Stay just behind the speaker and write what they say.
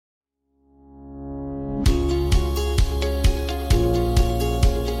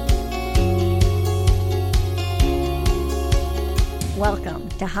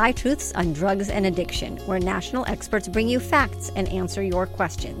to High Truths on Drugs and Addiction, where national experts bring you facts and answer your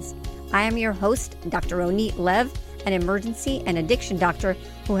questions. I am your host, Dr. Ronit Lev, an emergency and addiction doctor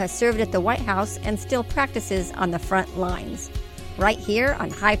who has served at the White House and still practices on the front lines. Right here on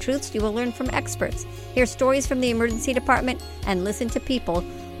High Truths, you will learn from experts, hear stories from the emergency department, and listen to people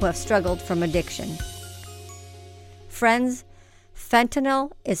who have struggled from addiction. Friends,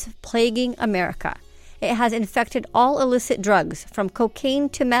 fentanyl is plaguing America. It has infected all illicit drugs, from cocaine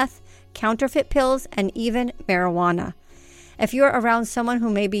to meth, counterfeit pills, and even marijuana. If you're around someone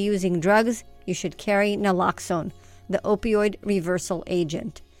who may be using drugs, you should carry naloxone, the opioid reversal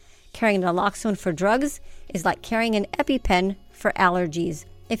agent. Carrying naloxone for drugs is like carrying an EpiPen for allergies.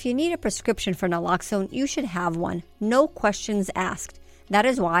 If you need a prescription for naloxone, you should have one. No questions asked. That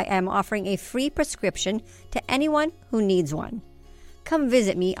is why I am offering a free prescription to anyone who needs one. Come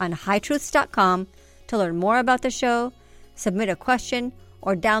visit me on hightruths.com to learn more about the show, submit a question,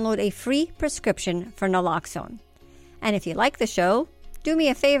 or download a free prescription for naloxone. And if you like the show, do me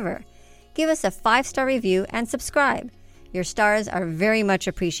a favor. Give us a 5-star review and subscribe. Your stars are very much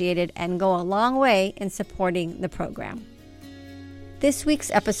appreciated and go a long way in supporting the program. This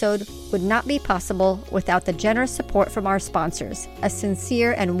week's episode would not be possible without the generous support from our sponsors. A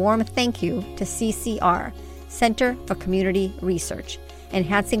sincere and warm thank you to CCR, Center for Community Research,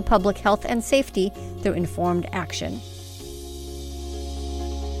 enhancing public health and safety through informed action.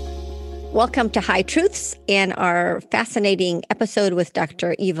 Welcome to High Truths and our fascinating episode with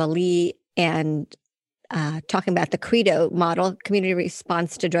Dr. Eva Lee and talking about the CREDO model, community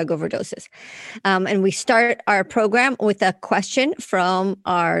response to drug overdoses. And we start our program with a question from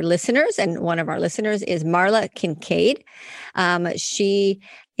our listeners. And one of our listeners is Marla Kincaid. She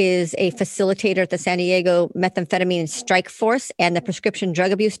is a facilitator at the San Diego Methamphetamine Strike Force and the Prescription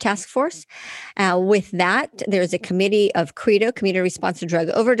Drug Abuse Task Force. With that, there's a committee of CREDO, Community Response to Drug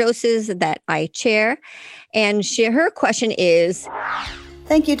Overdoses, that I chair. And her question is...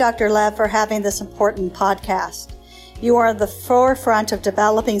 Thank you, Dr. Lev, for having this important podcast. You are at the forefront of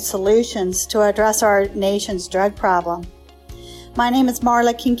developing solutions to address our nation's drug problem. My name is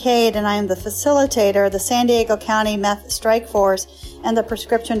Marla Kincaid, and I am the facilitator of the San Diego County Meth Strike Force and the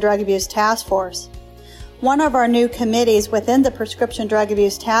Prescription Drug Abuse Task Force. One of our new committees within the Prescription Drug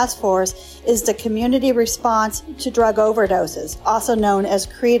Abuse Task Force is the Community Response to Drug Overdoses, also known as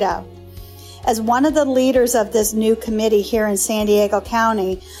CREDO. As one of the leaders of this new committee here in San Diego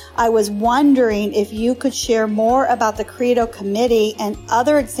County, I was wondering if you could share more about the CREDO committee and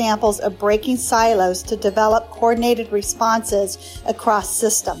other examples of breaking silos to develop coordinated responses across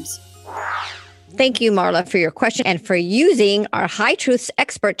systems. Thank you, Marla, for your question and for using our High Truths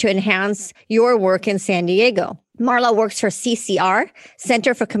expert to enhance your work in San Diego. Marla works for CCR,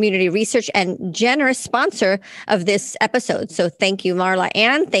 Center for Community Research, and generous sponsor of this episode. So thank you, Marla,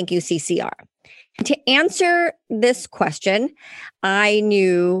 and thank you, CCR. To answer this question, I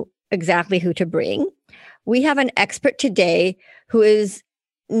knew exactly who to bring. We have an expert today who is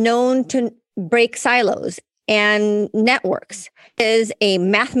known to break silos and networks, is a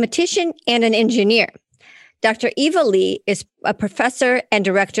mathematician and an engineer. Dr. Eva Lee is a professor and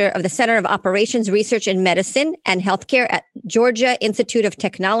director of the Center of Operations Research in Medicine and Healthcare at Georgia Institute of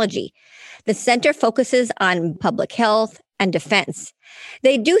Technology. The center focuses on public health and defense.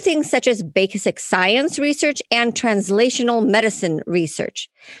 They do things such as basic science research and translational medicine research.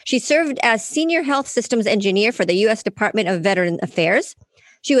 She served as senior health systems engineer for the U.S. Department of Veteran Affairs.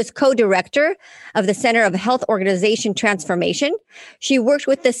 She was co-director of the Center of Health Organization Transformation. She worked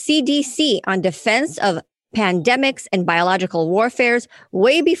with the CDC on defense of pandemics and biological warfares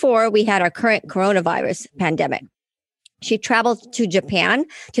way before we had our current coronavirus pandemic. She traveled to Japan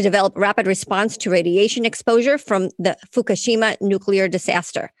to develop rapid response to radiation exposure from the Fukushima nuclear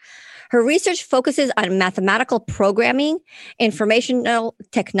disaster. Her research focuses on mathematical programming, informational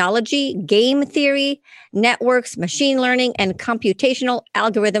technology, game theory, networks, machine learning, and computational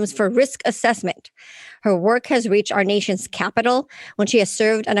algorithms for risk assessment. Her work has reached our nation's capital when she has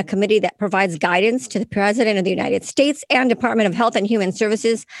served on a committee that provides guidance to the President of the United States and Department of Health and Human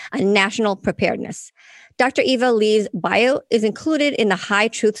Services on national preparedness. Dr. Eva Lee's bio is included in the High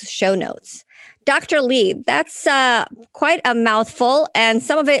Truths show notes. Dr. Lee, that's quite a mouthful, and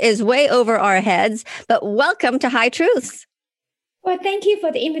some of it is way over our heads, but welcome to High Truths. Well, thank you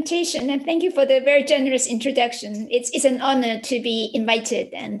for the invitation, and thank you for the very generous introduction. It's an honor to be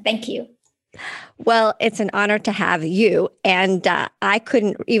invited, and thank you. Well, it's an honor to have you. And I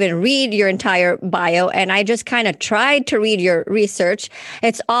couldn't even read your entire bio. And I just kind of tried to read your research.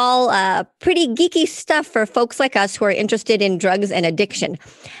 It's all pretty geeky stuff for folks like us who are interested in drugs and addiction.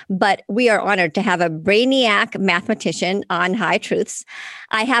 But we are honored to have a brainiac mathematician on High Truths.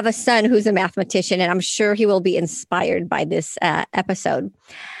 I have a son who's a mathematician, and I'm sure he will be inspired by this episode.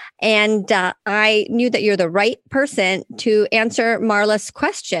 And I knew that you're the right person to answer Marla's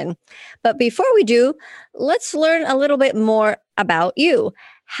question. But before we do, let's learn a little bit more about you.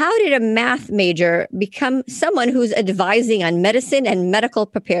 How did a math major become someone who's advising on medicine and medical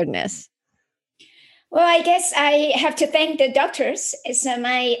preparedness? Well, I guess I have to thank the doctors.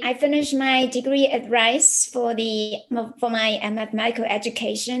 I finished my degree at Rice for my mathematical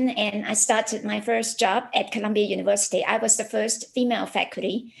education, and I started my first job at Columbia University. I was the first female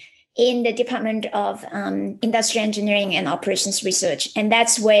faculty in the Department of Industrial Engineering and Operations Research. And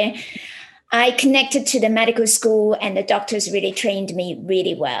that's where I connected to the medical school, and the doctors really trained me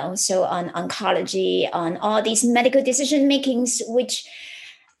really well. So on oncology, on all these medical decision makings, which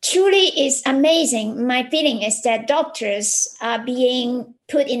truly is amazing. My feeling is that doctors are being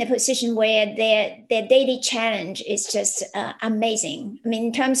put in a position where their daily challenge is just amazing. I mean,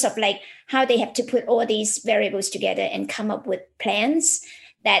 in terms of like how they have to put all these variables together and come up with plans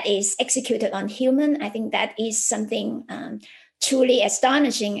that is executed on human. I think that is something truly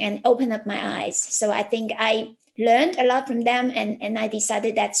astonishing and opened up my eyes. So I think I learned a lot from them, and I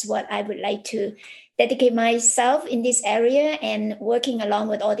decided that's what I would like to dedicate myself in this area, and working along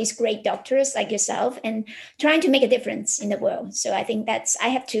with all these great doctors like yourself and trying to make a difference in the world. So I think I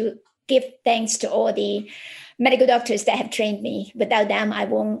have to give thanks to all the medical doctors that have trained me. Without them, I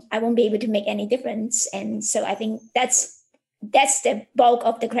won't be able to make any difference. And so I think that's the bulk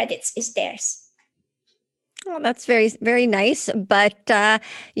of the credits is theirs. Well, that's very, very nice. But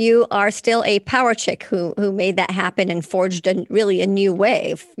you are still a power chick who made that happen and forged really a new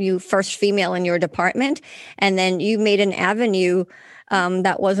way. You first female in your department, and then you made an avenue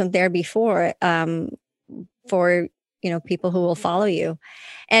that wasn't there before for people who will follow you.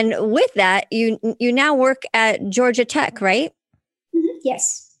 And with that, you now work at Georgia Tech, right? Mm-hmm.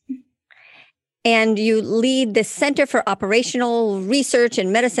 Yes. And you lead the Center for Operational Research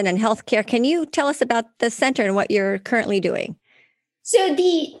in Medicine and Healthcare. Can you tell us about the center and what you're currently doing? So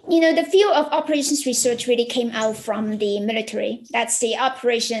the field of operations research really came out from the military. That's the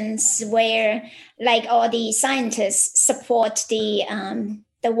operations where like all the scientists support the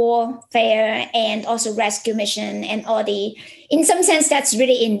warfare and also rescue mission and in some sense, that's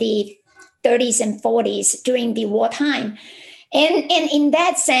really in the 30s and 40s during the wartime. And in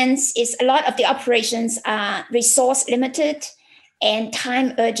that sense, is a lot of the operations are resource limited and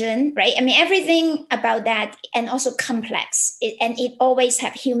time urgent, right? I mean, everything about that, and also complex, and it always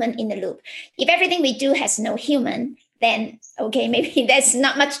have human in the loop. If everything we do has no human, then okay, maybe that's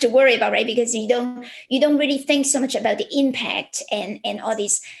not much to worry about, right? Because you don't really think so much about the impact and all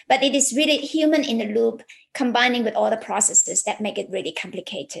this, but it is really human in the loop, combining with all the processes that make it really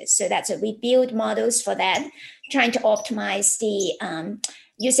complicated. So that's what we build models for that, trying to optimize the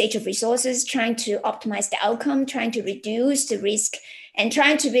usage of resources, trying to optimize the outcome, trying to reduce the risk, and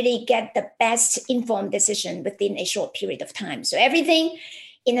trying to really get the best informed decision within a short period of time. So everything,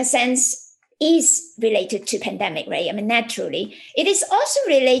 in a sense, is related to pandemic, right? I mean, naturally, it is also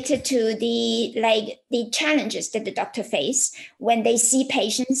related to the challenges that the doctor face when they see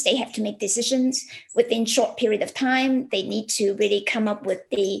patients. They have to make decisions within short period of time. They need to really come up with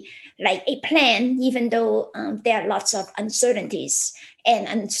a plan, even though there are lots of uncertainties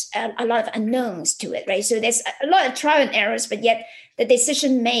and a lot of unknowns to it, right? So there's a lot of trial and errors, but yet the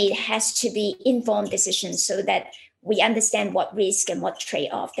decision made has to be informed decisions so that we understand what risk and what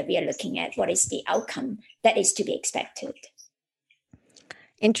trade-off that we are looking at, what is the outcome that is to be expected.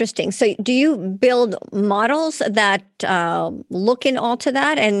 Interesting. So do you build models that look in all to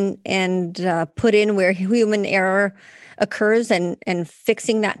that and put in where human error occurs and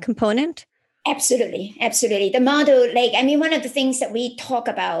fixing that component? Absolutely. The model, one of the things that we talk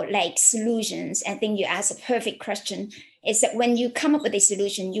about, like solutions, I think you asked a perfect question, is that when you come up with a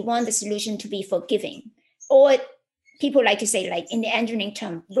solution, you want the solution to be forgiving, or people like to say, like in the engineering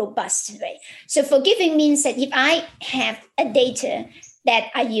term, robust, right? So forgiving means that if I have a data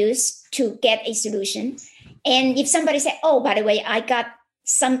that I use to get a solution, and if somebody said, oh, by the way, I got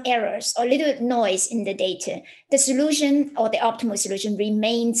some errors or little noise in the data, the solution or the optimal solution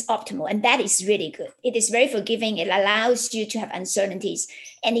remains optimal. And that is really good. It is very forgiving. It allows you to have uncertainties,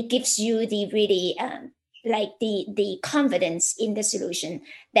 and it gives you the really like the confidence in the solution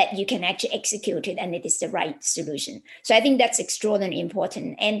that you can actually execute it and it is the right solution. So I think that's extraordinarily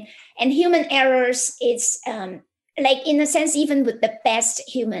important. And human errors is like, in a sense, even with the best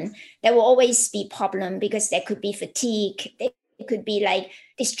human, there will always be problem because there could be fatigue. It could be like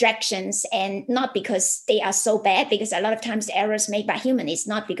distractions, and not because they are so bad, because a lot of times the errors made by human is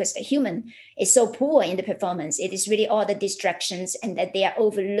not because the human is so poor in the performance. It is really all the distractions and that they are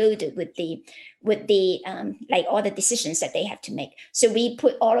overloaded with the like all the decisions that they have to make. So we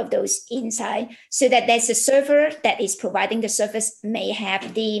put all of those inside so that there's a server that is providing the service may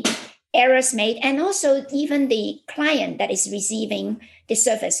have the errors made, and also even the client that is receiving the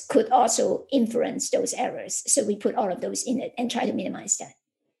service could also influence those errors. So we put all of those in it and try to minimize that.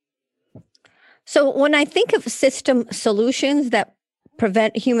 So when I think of system solutions that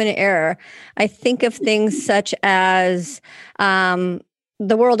prevent human error, I think of things such as the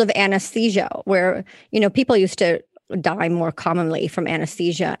world of anesthesia, where, people used to die more commonly from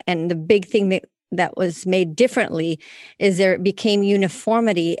anesthesia. And the big thing that was made differently is there became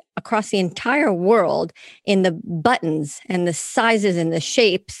uniformity across the entire world in the buttons and the sizes and the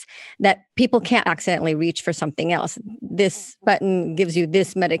shapes that people can't accidentally reach for something else. This button gives you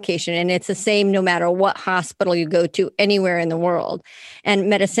this medication, and it's the same no matter what hospital you go to anywhere in the world. And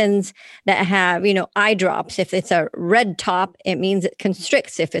medicines that have, eye drops, if it's a red top, it means it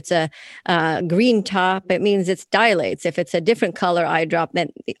constricts. If it's a green top, it means it dilates. If it's a different color eye drop, then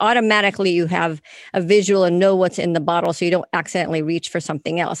automatically you have a visual and know what's in the bottle so you don't accidentally reach for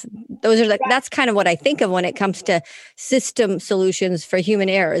something else. That's kind of what I think of when it comes to system solutions for human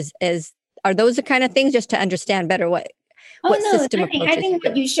errors. Are those the kind of things, just to understand better what system approaches? I think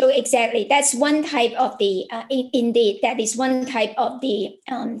what you show exactly. That's one type of the indeed. That is one type of the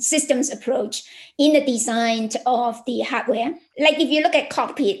systems approach in the design of the hardware. Like if you look at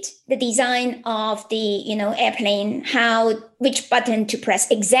cockpit, the design of the airplane, which button to press,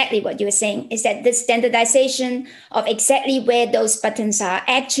 exactly what you were saying is that the standardization of exactly where those buttons are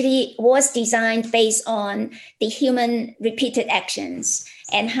actually was designed based on the human repeated actions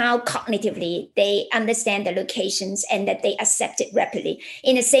and how cognitively they understand the locations and that they accept it rapidly,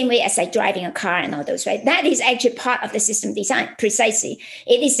 in the same way as like driving a car and all those, right? That is actually part of the system design, precisely.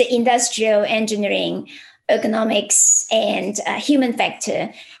 It is the industrial engineering, ergonomics, and human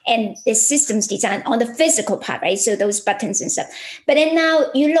factor, and the systems design on the physical part, right? So those buttons and stuff. But then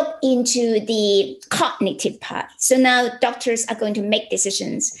now you look into the cognitive part. So now doctors are going to make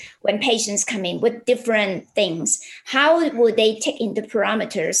decisions when patients come in with different things. How will they take in the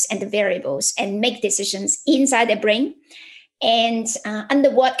parameters and the variables and make decisions inside their brain? And under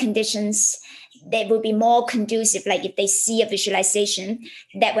what conditions they will be more conducive, like if they see a visualization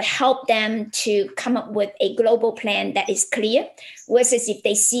that will help them to come up with a global plan that is clear, versus if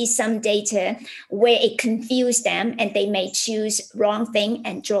they see some data where it confuses them and they may choose wrong thing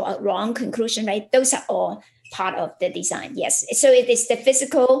and draw a wrong conclusion, right? Those are all part of the design, yes. So it is the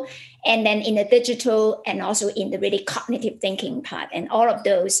physical, and then in the digital, and also in the really cognitive thinking part, and all of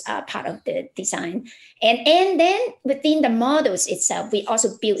those are part of the design. And then within the models itself, we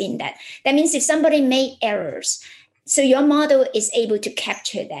also build in that. That means if somebody made errors, so your model is able to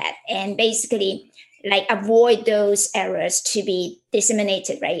capture that and basically like avoid those errors to be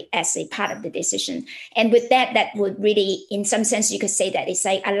disseminated, right, as a part of the decision. And with that, that would really, in some sense, you could say that it's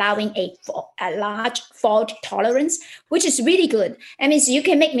like allowing a large fault tolerance, which is really good. I mean, so you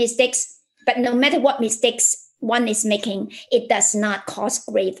can make mistakes, but no matter what mistakes one is making, it does not cause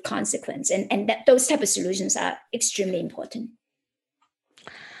grave consequence. And those type of solutions are extremely important.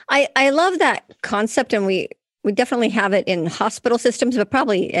 I love that concept, and we definitely have it in hospital systems, but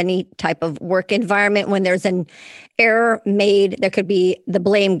probably any type of work environment. When there's an error made, there could be the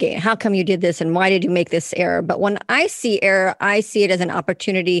blame game. How come you did this, and why did you make this error? But when I see error, I see it as an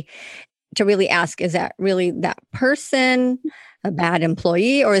opportunity to really ask, is that really that person a bad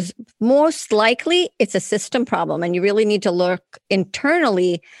employee, or is most likely it's a system problem, and you really need to look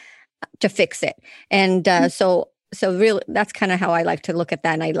internally to fix it. And So really, that's kind of how I like to look at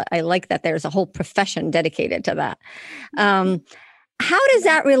that. And I like that there's a whole profession dedicated to that. How does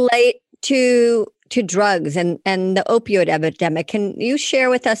that relate to drugs and the opioid epidemic? Can you share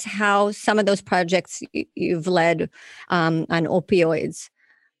with us how some of those projects you've led on opioids?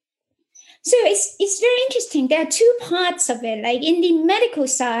 So it's very interesting. There are two parts of it. Like in the medical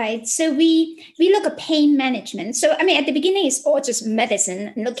side, so we look at pain management. So I mean, at the beginning, it's all just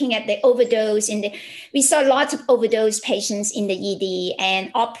medicine, looking at the overdose. We saw lots of overdose patients in the ED,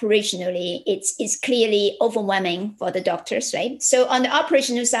 and operationally, it's clearly overwhelming for the doctors, right? So on the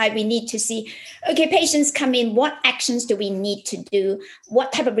operational side, we need to see, okay, patients come in, what actions do we need to do?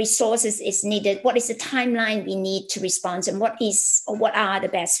 What type of resources is needed? What is the timeline we need to respond? And what are the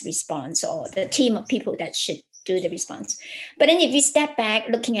best response, or the team of people that should do the response. But then if you step back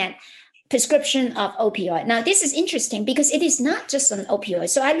looking at prescription of opioid, now this is interesting because it is not just on opioid.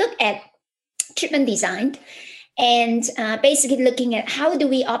 So I look at treatment design and basically looking at how do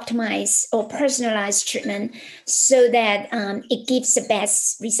we optimize or personalize treatment so that it gives the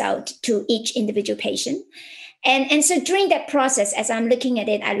best result to each individual patient. And so during that process, as I'm looking at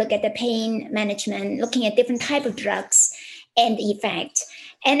it, I look at the pain management, looking at different type of drugs and the effect.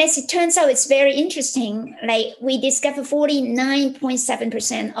 And as it turns out, it's very interesting. Like we discovered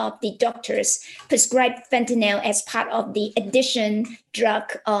 49.7% of the doctors prescribed fentanyl as part of the addition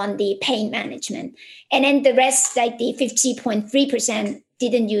drug on the pain management. And then the rest, like the 50.3%,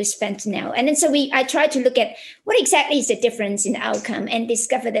 didn't use fentanyl. And then so I tried to look at what exactly is the difference in outcome and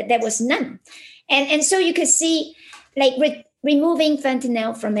discovered that there was none. And so you could see like removing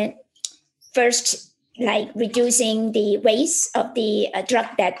fentanyl from it first, like reducing the waste of the drug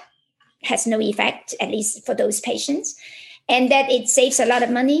that has no effect, at least for those patients, and that it saves a lot of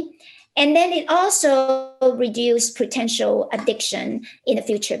money. And then it also reduces potential addiction in the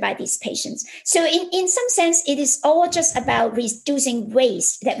future by these patients. So in some sense, it is all just about reducing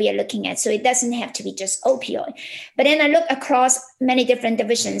waste that we are looking at. So it doesn't have to be just opioid. But then I look across many different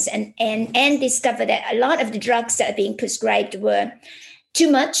divisions and discover that a lot of the drugs that are being prescribed were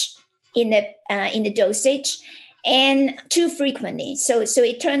too much in the dosage and too frequently. So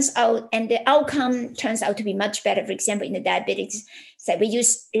it turns out, and the outcome turns out to be much better. For example, in the diabetes, so we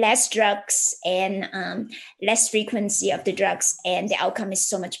use less drugs and less frequency of the drugs, and the outcome is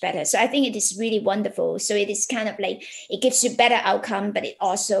so much better. So I think it is really wonderful. So it is kind of like, it gives you better outcome, but it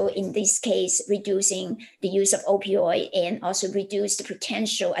also, in this case, reducing the use of opioid and also reduce the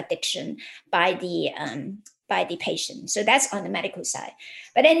potential addiction by the patient. So that's on the medical side.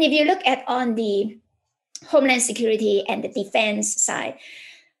 But then if you look at on the Homeland Security and the defense side,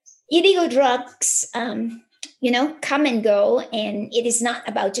 illegal drugs, come and go. And it is not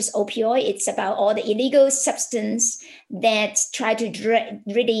about just opioid. It's about all the illegal substance that try to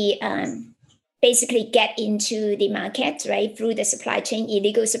really basically get into the market, right, through the supply chain,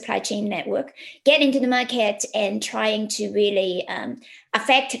 illegal supply chain network, get into the market and trying to really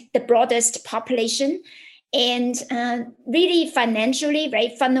affect the broadest population. And really financially,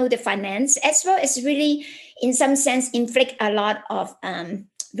 right, funnel the finance, as well as really, in some sense, inflict a lot of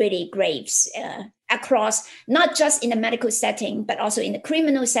really graves across, not just in the medical setting, but also in the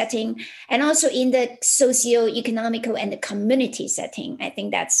criminal setting, and also in the socio-economical and the community setting. I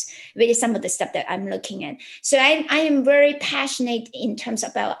think that's really some of the stuff that I'm looking at. So I am very passionate in terms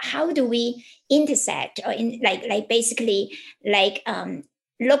about how do we intersect, or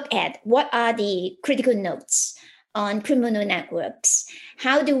look at what are the critical nodes on criminal networks.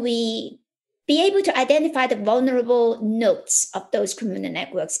 How do we be able to identify the vulnerable nodes of those criminal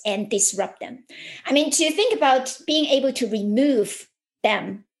networks and disrupt them? I mean, to think about being able to remove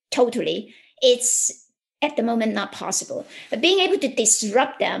them totally, it's at the moment not possible. But being able to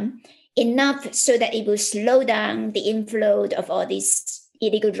disrupt them enough so that it will slow down the inflow of all these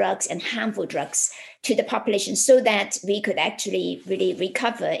illegal drugs and harmful drugs to the population, so that we could actually really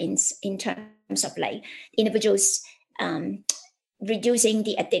recover in terms of like individuals reducing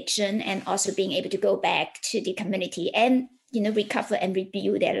the addiction and also being able to go back to the community and recover and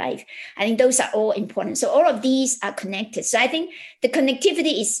rebuild their life. I think those are all important. So all of these are connected. So I think the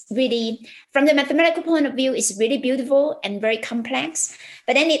connectivity is really, from the mathematical point of view, is really beautiful and very complex.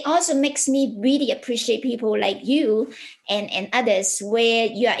 But then it also makes me really appreciate people like you and others, where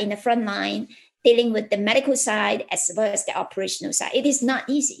you are in the front line dealing with the medical side as well as the operational side. It is not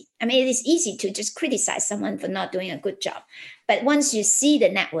easy. I mean, it is easy to just criticize someone for not doing a good job. But once you see the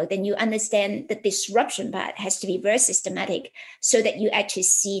network, then you understand the disruption part has to be very systematic, so that you actually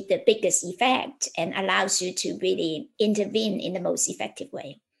see the biggest effect and allows you to really intervene in the most effective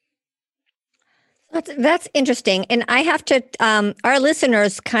way. That's interesting. And I have to, our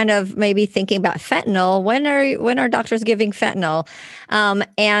listeners kind of maybe thinking about fentanyl. When are doctors giving fentanyl?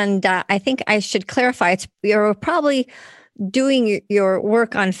 And I think I should clarify, you're probably doing your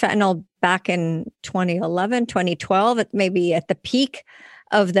work on fentanyl back in 2011, 2012, maybe at the peak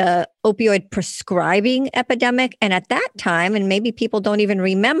of the opioid prescribing epidemic. And at that time, and maybe people don't even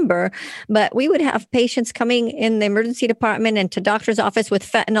remember, but we would have patients coming in the emergency department and to doctor's office with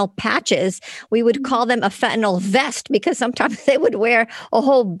fentanyl patches. We would call them a fentanyl vest because sometimes they would wear a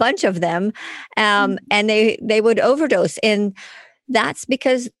whole bunch of them, and they would overdose. And that's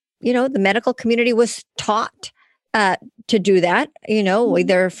because, the medical community was taught to do that,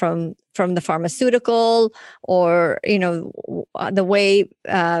 either from the pharmaceutical or, the way,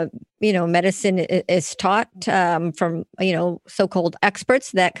 medicine is taught from, so-called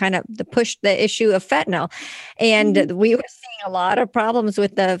experts that kind of push the issue of fentanyl. And we were seeing a lot of problems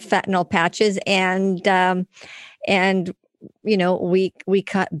with the fentanyl patches and we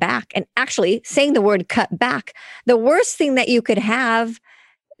cut back. And actually saying the word cut back, the worst thing that you could have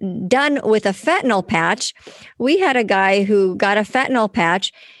done with a fentanyl patch, we had a guy who got a fentanyl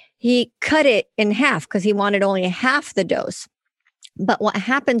patch. He cut it in half because he wanted only half the dose. But what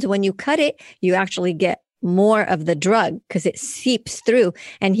happens when you cut it, you actually get more of the drug because it seeps through.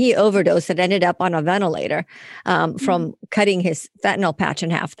 And he overdosed and ended up on a ventilator from cutting his fentanyl patch in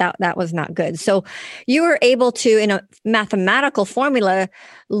half. That was not good. So you were able to, in a mathematical formula,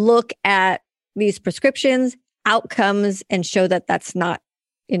 look at these prescriptions, outcomes, and show that that's not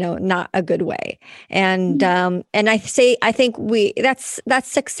a good way. And I think that's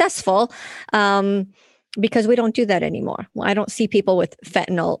successful because we don't do that anymore. Well, I don't see people with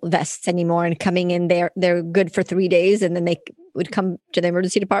fentanyl vests anymore and coming in there. They're good for 3 days and then they would come to the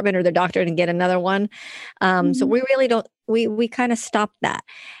emergency department or their doctor and get another one. So we really don't, we kind of stopped that.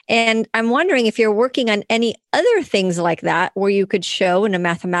 And I'm wondering if you're working on any other things like that where you could show in a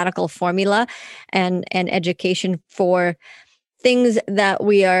mathematical formula and education for things that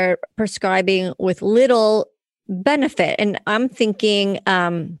we are prescribing with little benefit. And I'm thinking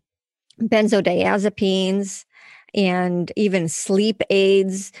benzodiazepines and even sleep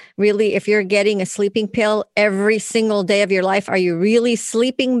aids. Really, if you're getting a sleeping pill every single day of your life, are you really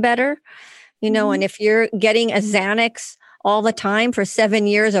sleeping better? And if you're getting a Xanax all the time for 7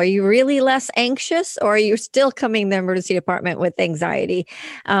 years, are you really less anxious or are you still coming to the emergency department with anxiety?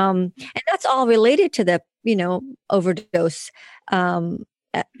 And that's all related to the overdose. Right.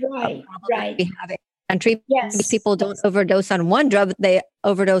 We have in the country. Yes. People don't overdose on one drug; they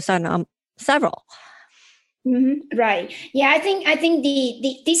overdose on several. Right. Yeah, I think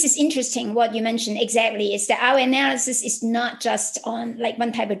this is interesting. What you mentioned exactly is that our analysis is not just on like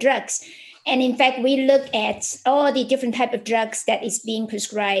one type of drugs, and in fact, we look at all the different type of drugs that is being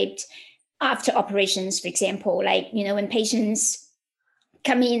prescribed after operations. For example, like when patients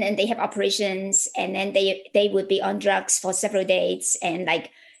come in and they have operations and then they would be on drugs for several days. And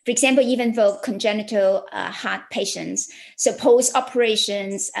like, for example, even for congenital heart patients, so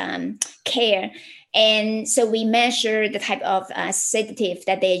post-operations care. And so we measure the type of sedative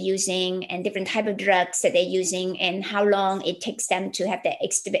that they're using and different type of drugs that they're using and how long it takes them to have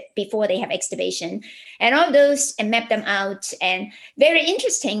before they have extubation and all those and map them out. And very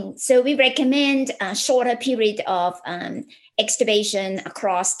interesting. So we recommend a shorter period of extubation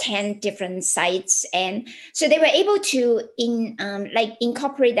across 10 different sites. And so they were able to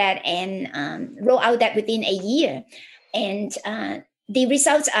incorporate that and roll out that within a year. And the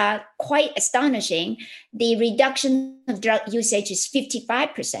results are quite astonishing. The reduction of drug usage is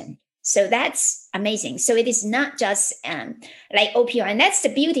 55%. So that's amazing. So it is not just like opioid. And that's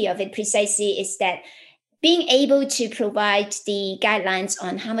the beauty of it precisely is that being able to provide the guidelines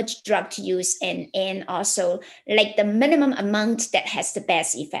on how much drug to use and also like the minimum amount that has the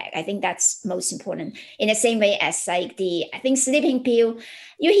best effect. I think that's most important. In the same way as like I think sleeping pill,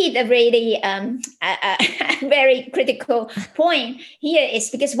 you hit a really very critical point here is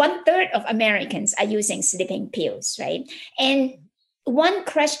because 1/3 of Americans are using sleeping pills, right? And one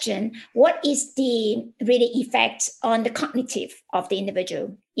question, what is the really effect on the cognitive of the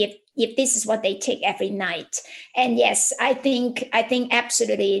individual if this is what they take every night? And yes, I think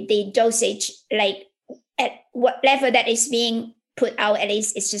absolutely the dosage, like at what level that is being put out, at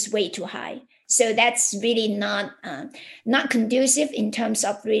least it's just way too high. So that's really not conducive in terms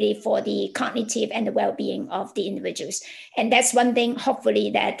of really for the cognitive and the well-being of the individuals. And that's one thing,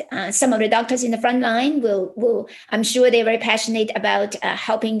 hopefully, that some of the doctors in the front line will I'm sure they're very passionate about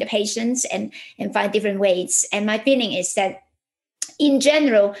helping the patients and find different ways. And my feeling is that in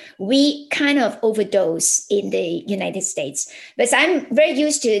general, we kind of overdose in the United States. But I'm very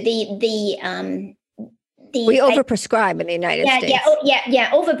used to we overprescribe in the United States.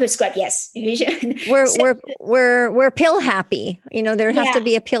 Overprescribe. Yes, we're pill happy. There has to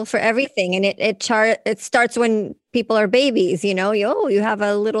be a pill for everything, and it starts when people are babies, you have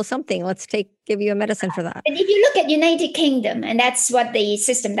a little something. Let's give you a medicine for that. And if you look at United Kingdom, and that's what the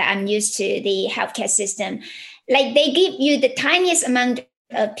system that I'm used to, the healthcare system, like they give you the tiniest amount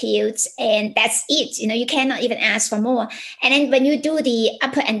of pills and that's it. You cannot even ask for more. And then when you do the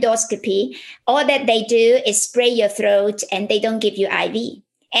upper endoscopy, all that they do is spray your throat and they don't give you IV.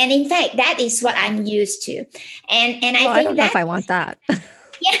 And in fact, that is what I'm used to. And I don't know if I want that.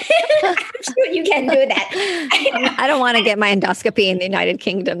 Yeah, I'm sure you can do that. I don't want to get my endoscopy in the United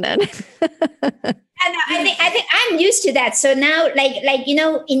Kingdom then. And I think I'm used to that. So now,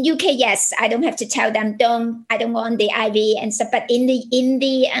 in UK, yes, I don't have to tell them I don't want the IV and stuff. But in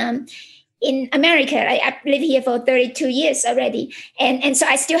America, I live here for 32 years already, and so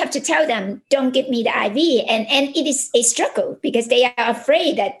I still have to tell them don't give me the IV, and it is a struggle because they are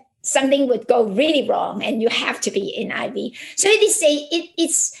afraid that something would go really wrong and you have to be in IV. So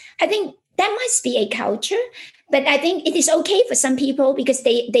it's I think that must be a culture. But I think it is okay for some people because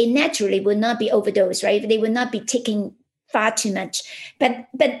they naturally will not be overdosed, right? They will not be taking far too much. But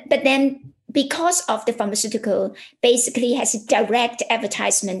then because of the pharmaceutical basically has a direct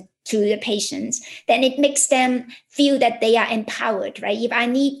advertisement to the patients, then it makes them feel that they are empowered, right?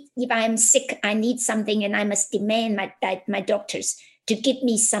 If I'm sick, I need something and I must demand my doctors to give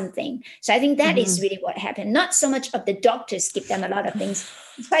me something. So I think that is really what happened. Not so much of the doctors give them a lot of things,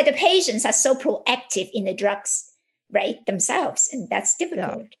 but the patients are so proactive in the drugs, right, themselves. And that's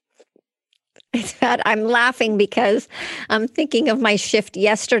difficult. It's bad. I'm laughing because I'm thinking of my shift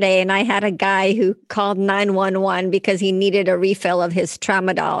yesterday and I had a guy who called 911 because he needed a refill of his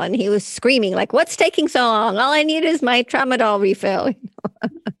tramadol and he was screaming like, what's taking so long? All I need is my tramadol refill.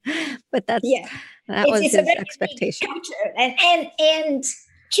 But that was his expectation. And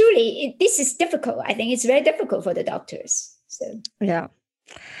truly, this is difficult. I think it's very difficult for the doctors. So yeah.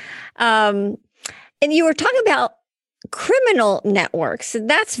 And you were talking about criminal networks.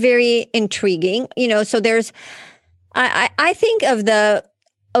 That's very intriguing. So there's, I think of the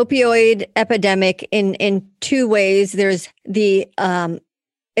opioid epidemic in two ways. There's the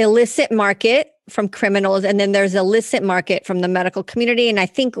illicit market from criminals, and then there's illicit market from the medical community. And I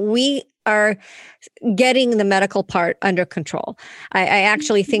think we are getting the medical part under control. I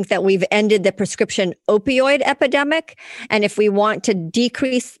actually think that we've ended the prescription opioid epidemic. And if we want to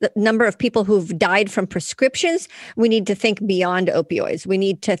decrease the number of people who've died from prescriptions, we need to think beyond opioids. We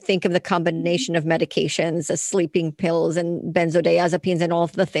need to think of the combination of medications, sleeping pills and benzodiazepines and all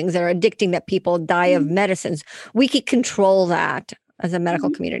of the things that are addicting that people die of medicines. We could control that as a medical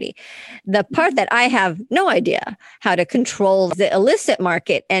community. The part that I have no idea how to control the illicit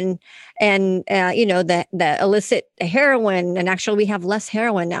market and the illicit heroin. And actually we have less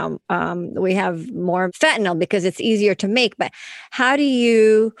heroin now. We have more fentanyl because it's easier to make. But how do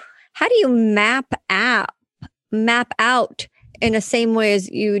you map out in the same way as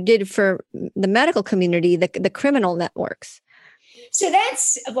you did for the medical community, the criminal networks? So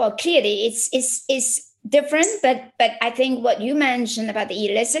that's, clearly it's different, but I think what you mentioned about the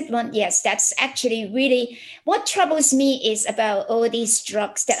illicit one, yes, that's actually really what troubles me is about all these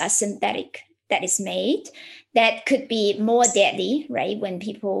drugs that are synthetic, that is made, that could be more deadly, right, when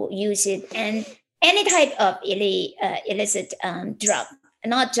people use it, and any type of illicit drug,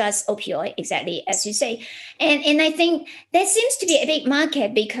 not just opioid, exactly as you say, and I think there seems to be a big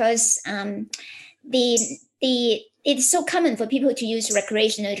market because it's so common for people to use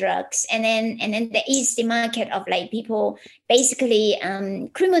recreational drugs. And then there is the market of like people, basically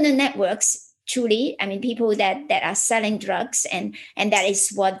criminal networks, truly. I mean, people that are selling drugs and that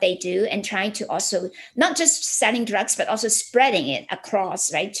is what they do, and trying to also not just selling drugs, but also spreading it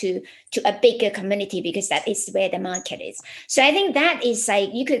across, right, to a bigger community, because that is where the market is. So I think that is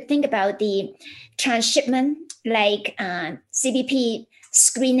like, you could think about the transshipment, like CBP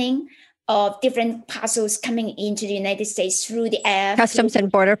screening of different parcels coming into the United States through the air. Customs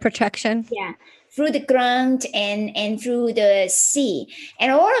and Border Protection. Yeah, through the ground and through the sea.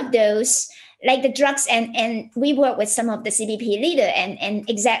 And all of those, like the drugs, and we work with some of the CBP leader, and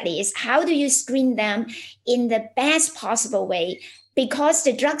exactly is how do you screen them in the best possible way? Because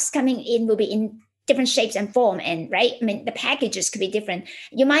the drugs coming in will be in different shapes and form, and right, I mean, the packages could be different.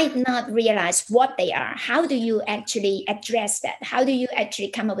 You might not realize what they are. How do you actually address that? How do you actually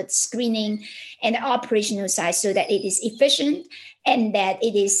come up with screening and the operational side so that it is efficient and that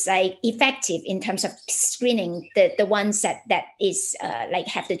it is like effective in terms of screening the ones that is like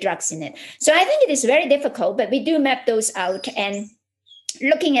have the drugs in it? So I think it is very difficult, but we do map those out. And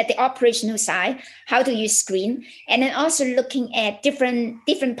looking at the operational side, how do you screen, and then also looking at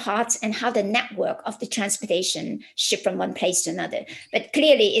different parts and how the network of the transportation ship from one place to another. But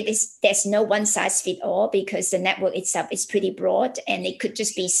clearly there's no one size fit all, because the network itself is pretty broad, and it could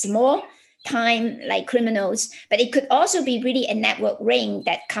just be small time like criminals, but it could also be really a network ring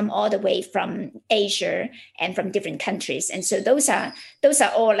that come all the way from Asia and from different countries. And so those are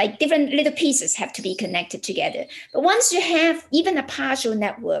all like different little pieces have to be connected together. But once you have even a partial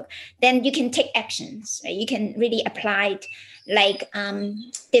network, then you can take actions, right? You can really apply it, like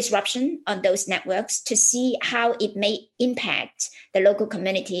disruption on those networks to see how it may impact the local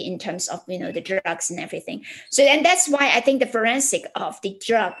community in terms of, the drugs and everything. So, and that's why I think the forensic of the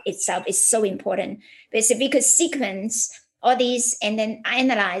drug itself is so important, because if we could sequence all these and then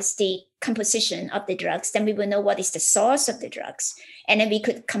analyze the composition of the drugs, then we will know what is the source of the drugs. And then we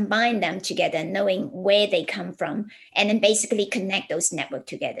could combine them together, knowing where they come from, and then basically connect those networks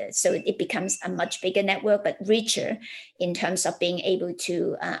together. So it becomes a much bigger network, but richer in terms of being able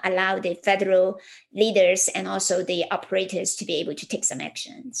to allow the federal leaders and also the operators to be able to take some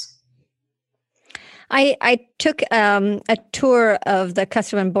actions. I took a tour of the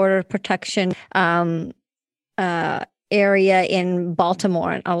Customs and Border Protection area in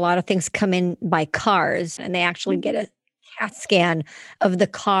Baltimore, and a lot of things come in by cars, and they actually get a CAT scan of the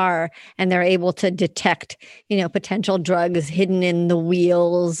car, and they're able to detect, potential drugs hidden in the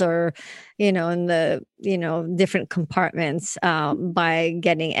wheels or, in the, different compartments by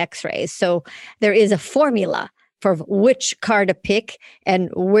getting x-rays. So there is a formula for which car to pick and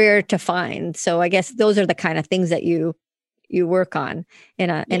where to find. So I guess those are the kind of things that you work on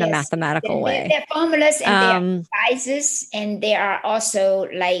in a mathematical way. There are formulas and there are sizes, and there are also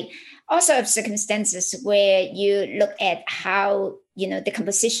of circumstances where you look at how, the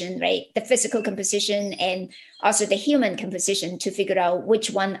composition, right? The physical composition and also the human composition to figure out which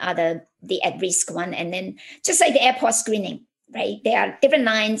one are the at-risk one. And then just like the airport screening, right? There are different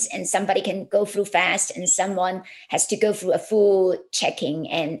lines, and somebody can go through fast and someone has to go through a full checking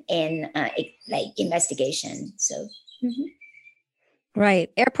and investigation. So. Mm-hmm.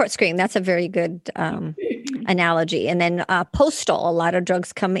 Right. Airport screening. That's a very good analogy. And then postal, a lot of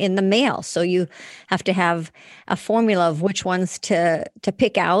drugs come in the mail. So you have to have a formula of which ones to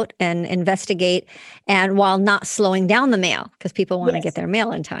pick out and investigate, and while not slowing down the mail, because people want to get their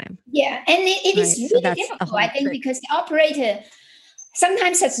mail in time. Yeah. And it is really difficult, I think, because the operator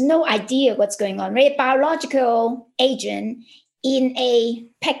sometimes has no idea what's going on, right? Biological agent in a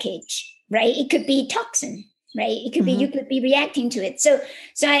package, right? It could be toxin. Right. It could be, you could be reacting to it. So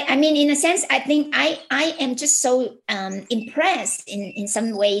I mean, in a sense, I think I am just so impressed in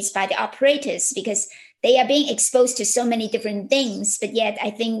some ways by the operators, because they are being exposed to so many different things. But yet I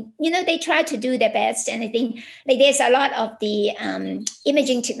think, they try to do their best. And I think there's a lot of the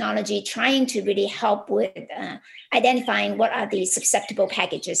imaging technology trying to really help with identifying what are the susceptible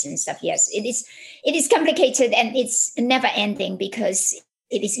packages and stuff. Yes, it is complicated, and it's never ending, because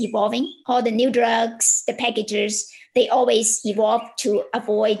it is evolving. All the new drugs, the packages, they always evolve to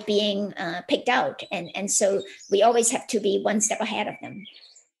avoid being picked out. And so we always have to be one step ahead of them.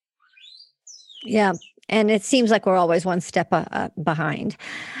 Yeah. And it seems like we're always one step behind.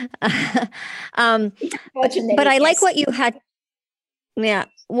 But I like what you had. Yeah.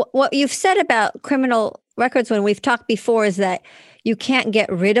 What you've said about criminal records when we've talked before is that you can't get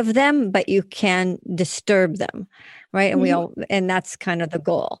rid of them, but you can disturb them. Right. And and that's kind of the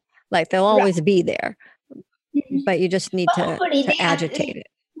goal. Like they'll always be there, but you just need to agitate it.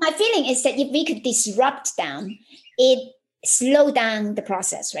 My feeling is that if we could disrupt them, it slow down the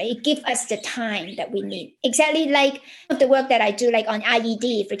process, right? It gives us the time that we need. Exactly like the work that I do, like on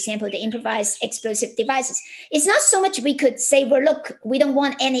IED, for example, the improvised explosive devices. It's not so much we could say, well, look, we don't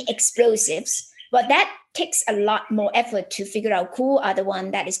want any explosives, but that takes a lot more effort to figure out who are the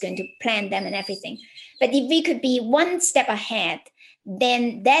one that is going to plan them and everything. But if we could be one step ahead,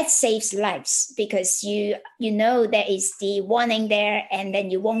 then that saves lives, because you know there is the warning there, and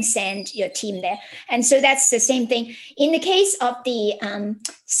then you won't send your team there. And so that's the same thing. In the case of the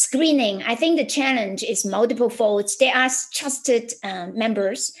screening, I think the challenge is multiple folds. There are trusted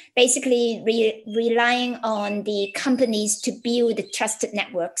members, basically relying on the companies to build the trusted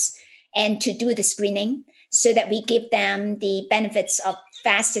networks and to do the screening, so that we give them the benefits of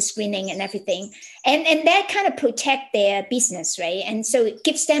faster screening and everything. And that kind of protect their business, right? And so it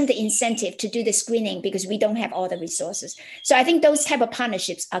gives them the incentive to do the screening, because we don't have all the resources. So I think those type of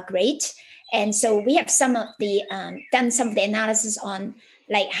partnerships are great. And so we have some of the done some of the analysis on,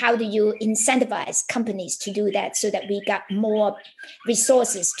 like, how do you incentivize companies to do that, so that we got more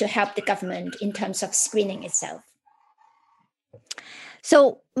resources to help the government in terms of screening itself.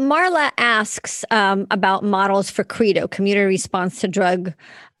 So Marla asks about models for CREDO, community response to drug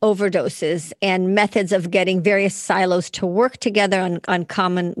overdoses, and methods of getting various silos to work together on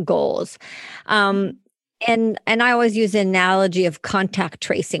common goals. And I always use the analogy of contact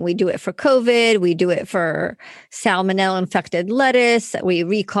tracing. We do it for COVID. We do it for salmonella infected lettuce. We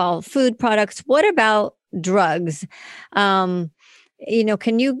recall food products. What about drugs? Can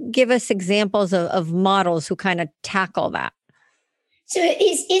you give us examples of models who kind of tackle that? So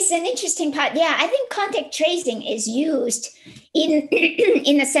it's an interesting part. Yeah, I think contact tracing is used in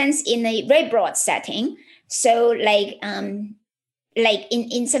in a sense in a very broad setting. So like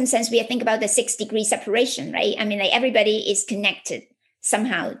in some sense, we think about the 6-degree separation, right? I mean, like everybody is connected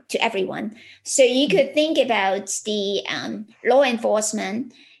somehow to everyone. So you could think about the law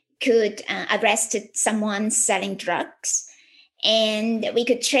enforcement could arrest someone selling drugs, and we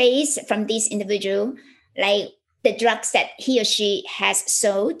could trace from this individual, like the drugs that he or she has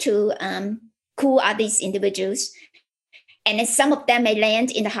sold to who are these individuals. And then some of them may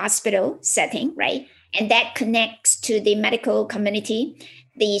land in the hospital setting, right? And that connects to the medical community,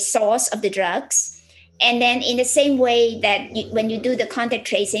 the source of the drugs. And then in the same way that when you do the contact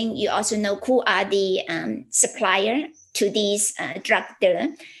tracing, you also know who are the supplier to these drug dealer.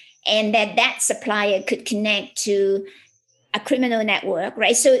 And that supplier could connect to a criminal network,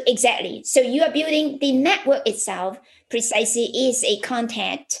 right? So exactly. So you are building the network itself precisely is a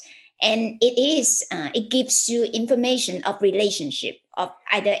contact, and it gives you information of relationship of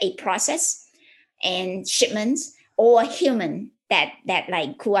either a process and shipments or human that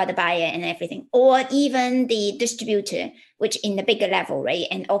like who are the buyer and everything, or even the distributor, which in the bigger level, right?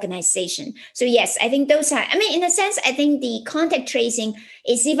 And organization. So yes, I think those are, I mean, in a sense, I think the contact tracing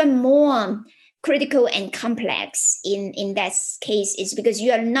is even more critical and complex in that case, is because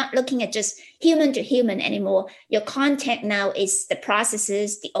you are not looking at just human to human anymore. Your contact now is the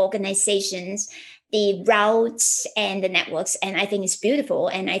processes, the organizations, the routes, and the networks. And I think it's beautiful.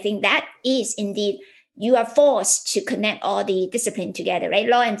 And I think that is indeed, you are forced to connect all the discipline together, right?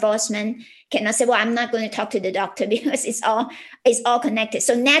 Law enforcement cannot say, well, I'm not going to talk to the doctor because it's all connected.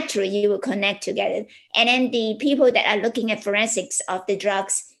 So naturally you will connect together. And then the people that are looking at forensics of the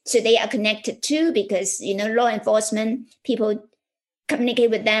drugs, so they are connected too, because, law enforcement people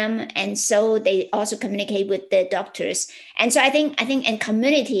communicate with them. And so they also communicate with the doctors. And so I think, and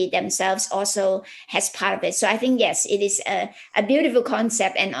community themselves also has part of it. So I think, yes, it is a beautiful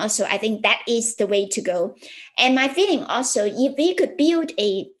concept. And also I think that is the way to go. And my feeling also, if we could build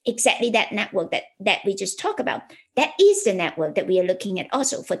exactly that network that we just talked about, that is the network that we are looking at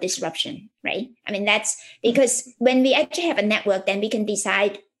also for disruption, right? I mean, that's because when we actually have a network, then we can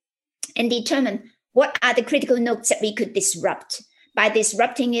decide and determine what are the critical nodes that we could disrupt. By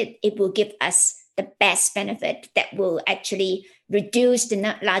disrupting it, it will give us the best benefit that will actually reduce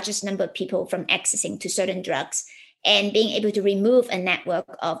the largest number of people from accessing to certain drugs, and being able to remove a network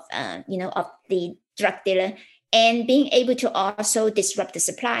of the drug dealer, and being able to also disrupt the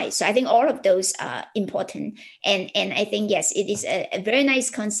supply. So I think all of those are important. And I think, yes, it is a very nice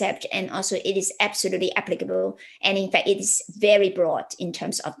concept. And also it is absolutely applicable. And in fact, it is very broad in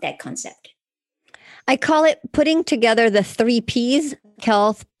terms of that concept. I call it putting together the 3 Ps: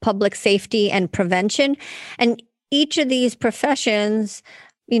 health, public safety, and prevention. And each of these professions,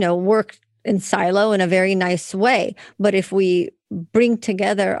 work in silo in a very nice way. But if we bring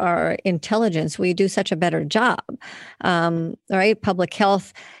together our intelligence, we do such a better job. Right? Public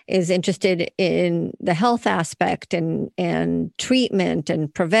health is interested in the health aspect and treatment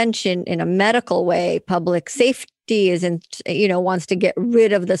and prevention in a medical way. Public safety wants to get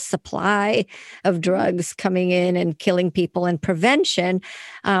rid of the supply of drugs coming in and killing people. And prevention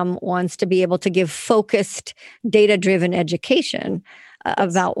wants to be able to give focused, data-driven education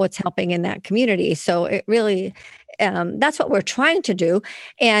about what's helping in that community. So it really, that's what we're trying to do.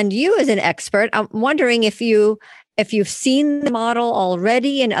 And you as an expert, I'm wondering if you've seen the model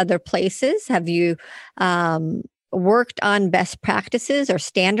already in other places. Have you worked on best practices or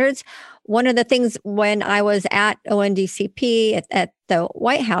standards? One of the things when I was at ONDCP at the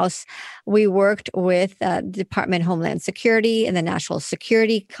White House, we worked with the Department of Homeland Security and the National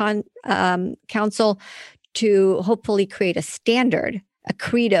Security Council to hopefully create a standard, a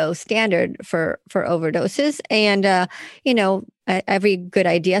CREDO standard for overdoses. And, every good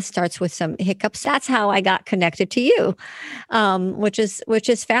idea starts with some hiccups. That's how I got connected to you, which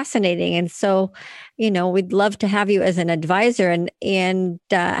is fascinating. And so, we'd love to have you as an advisor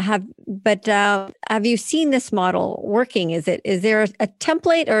have you seen this model working? Is there a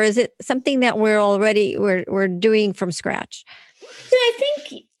template, or is it something that we're doing from scratch? So I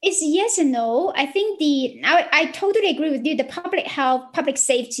think it's yes and no. I think I totally agree with you. The public health, public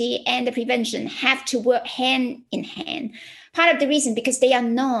safety, and the prevention have to work hand in hand. Part of the reason because they're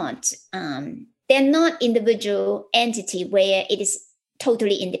not individual entity where it is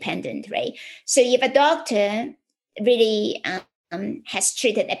totally independent, right? So if a doctor really has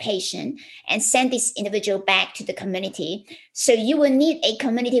treated a patient and sent this individual back to the community. So you will need a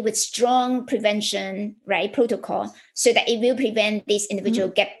community with strong prevention, right, protocol, so that it will prevent this individual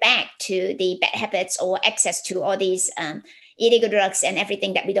get back to the bad habits or access to all these illegal drugs and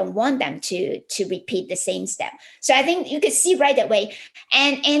everything that we don't want them to repeat the same step. So I think you could see right that way.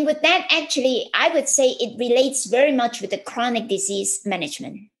 And with that, actually, I would say it relates very much with the chronic disease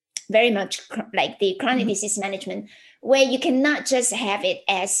management, very much like the chronic disease management, where you cannot just have it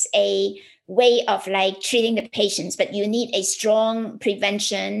as a way of like treating the patients, but you need a strong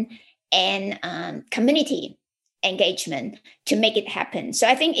prevention and community engagement to make it happen. So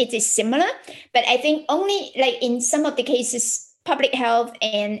I think it is similar, but I think only like in some of the cases, public health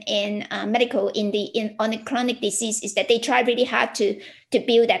and medical on the chronic disease is that they try really hard to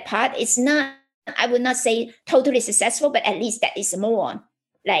build that part. It's not, I would not say totally successful, but at least that is more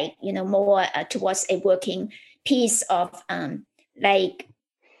like, more towards a working piece of like,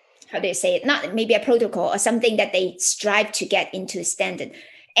 how do you say it? Not maybe a protocol or something that they strive to get into standard.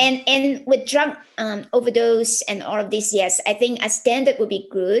 And with drug overdose and all of this, yes, I think a standard would be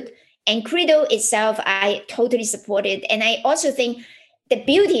good. And CRIDO itself, I totally support it. And I also think the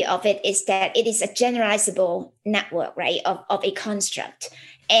beauty of it is that it is a generalizable network, right, of a construct.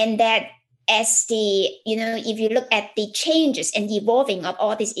 And that as if you look at the changes and the evolving of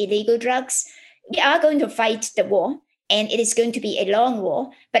all these illegal drugs, we are going to fight the war, and it is going to be a long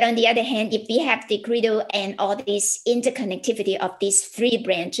war. But on the other hand, if we have the CRIDO and all this interconnectivity of these three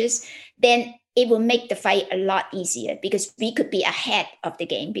branches, then it will make the fight a lot easier because we could be ahead of the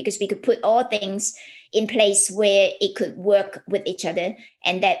game, because we could put all things in place where it could work with each other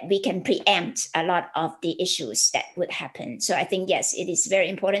and that we can preempt a lot of the issues that would happen. So I think, yes, it is very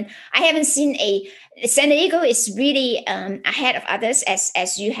important. I haven't seen San Diego is really ahead of others,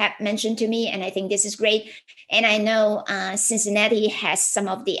 as you have mentioned to me. And I think this is great. And I know Cincinnati has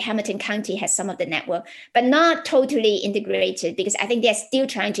Hamilton County has some of the network, but not totally integrated because I think they're still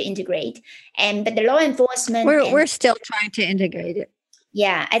trying to integrate. But the law enforcement. We're still trying to integrate it.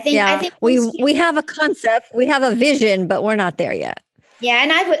 Yeah, I think we have a concept, we have a vision, but we're not there yet. Yeah,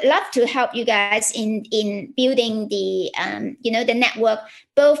 and I would love to help you guys in building the the network,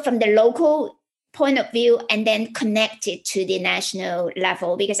 both from the local point of view and then connect it to the national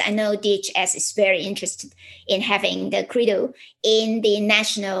level, because I know DHS is very interested in having the CRIDO in the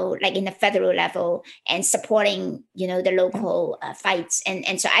national, like in the federal level, and supporting the local fights.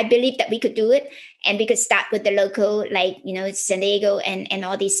 And so I believe that we could do it, and we could start with the local, like San Diego and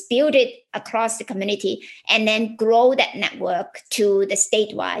all these, build it across the community, and then grow that network to the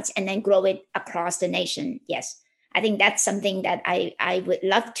statewide, and then grow it across the nation. Yes. I think that's something that I would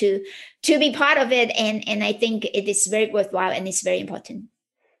love to be part of it. And I think it is very worthwhile and it's very important.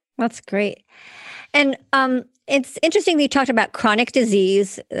 That's great. And it's interesting that you talked about chronic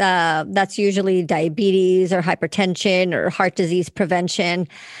disease. That's usually diabetes or hypertension or heart disease prevention.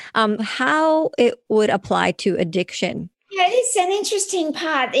 How it would apply to addiction. Yeah, it's an interesting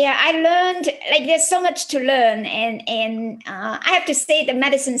part. Yeah, I learned, like, there's so much to learn. And I have to say the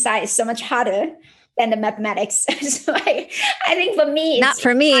medicine side is so much harder than the mathematics. So I think for me, it's not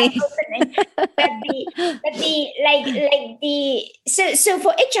for me. So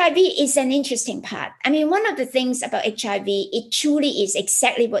for HIV, it's an interesting part. I mean, one of the things about HIV, it truly is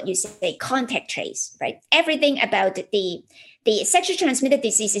exactly what you say, contact trace, right? Everything about the sexually transmitted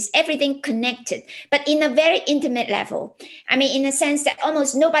disease is everything connected, but in a very intimate level. I mean, in a sense that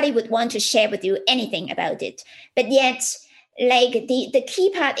almost nobody would want to share with you anything about it, but yet, like the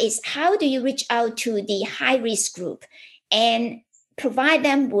key part is, how do you reach out to the high risk group and provide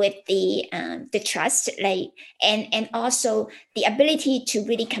them with the trust, like, and also the ability to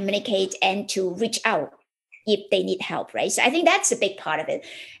really communicate and to reach out if they need help, right? So I think that's a big part of it.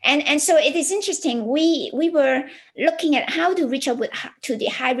 And so it is interesting. We were looking at how to reach out to the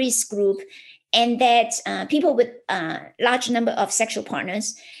high risk group, and that people with large number of sexual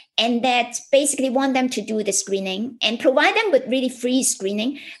partners, and that basically want them to do the screening and provide them with really free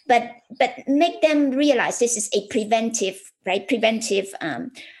screening, but make them realize this is a preventive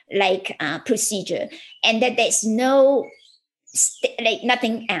procedure, and that there's no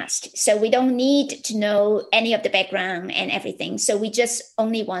nothing asked. So we don't need to know any of the background and everything. So we just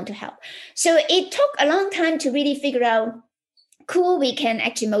only want to help. So it took a long time to really figure out who we can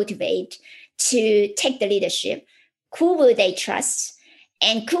actually motivate to take the leadership, who will they trust,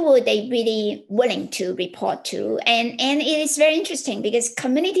 And who are they really willing to report to? And it is very interesting because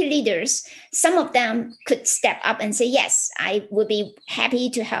community leaders, some of them could step up and say, yes, I would be happy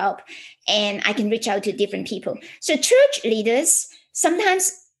to help, and I can reach out to different people. So church leaders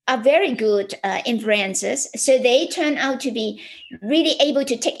sometimes are very good influencers. So they turn out to be really able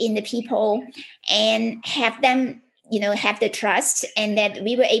to take in the people and have them, have the trust, and that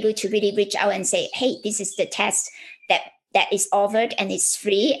we were able to really reach out and say, hey, this is the test that is offered, and it's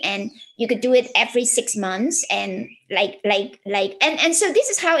free, and you could do it every 6 months, and and so this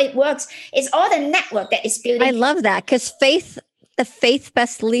is how it works. It's all the network that is building. I love that, because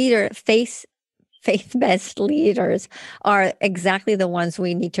faith-based leaders are exactly the ones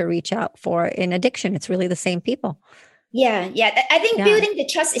we need to reach out for in addiction. It's really the same people. Yeah. I think building the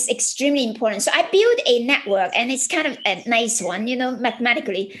trust is extremely important. So I build a network, and it's kind of a nice one,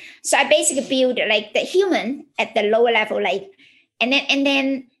 mathematically. So I basically build like the human at the lower level, and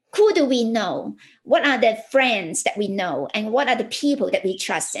then who do we know? What are the friends that we know? And what are the people that we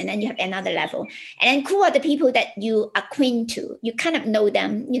trust? And then you have another level. And then who are the people that you acquaint to? You kind of know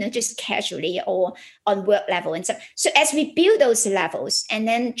them, just casually or on work level and stuff. So as we build those levels, and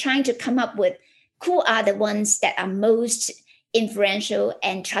then trying to come up with who are the ones that are most influential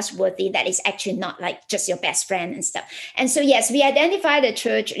and trustworthy, that is actually not like just your best friend and stuff. And so, yes, we identify the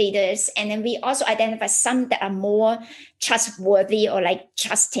church leaders, and then we also identify some that are more trustworthy or like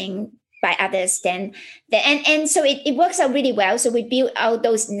trusting by others and so it works out really well. So we build out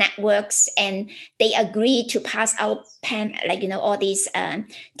those networks, and they agree to pass out all these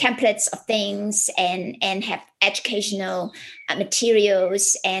templates of things, and have educational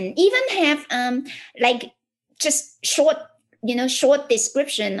materials, and even have just short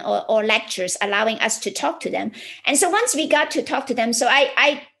description or lectures allowing us to talk to them. And so once we got to talk to them, so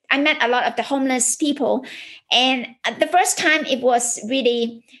I met a lot of the homeless people, and the first time it was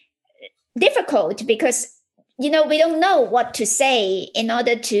really difficult because we don't know what to say in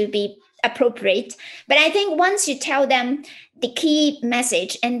order to be appropriate. But I think once you tell them the key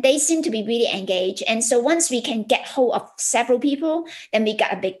message, and they seem to be really engaged, and so once we can get hold of several people, then we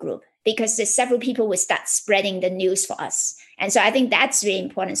got a big group, because the several people will start spreading the news for us. And so I think that's really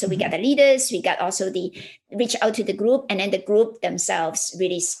important. So we got the leaders, we got also the reach out to the group, and then the group themselves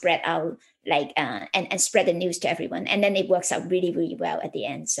really spread out and spread the news to everyone. And then it works out really, really well at the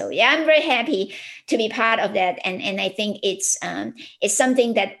end. So yeah, I'm very happy to be part of that. And I think it's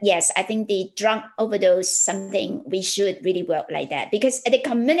something that, yes, I think the drug overdose, something we should really work like that, because the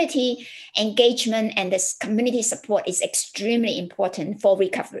community engagement and this community support is extremely important for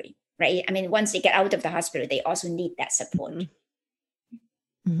recovery, right? I mean, once they get out of the hospital, they also need that support.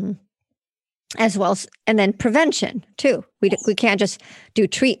 Mm-hmm. As well as, and then prevention too. We can't just do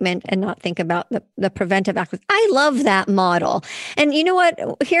treatment and not think about the preventive aspects. I love that model. And you know what?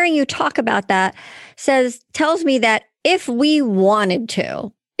 Hearing you talk about that tells me that if we wanted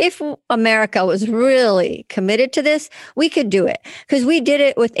to, if America was really committed to this, we could do it, because we did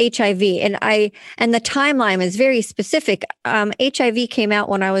it with HIV. And the timeline is very specific. HIV came out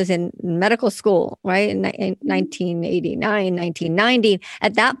when I was in medical school, right? In 1989, 1990.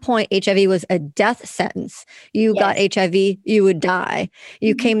 At that point, HIV was a death sentence. You got HIV, you would die.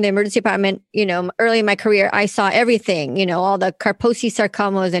 You came to the emergency department, early in my career, I saw everything, all the Kaposi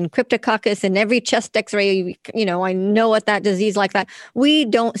sarcomas and cryptococcus and every chest x-ray, I know what that disease like that. We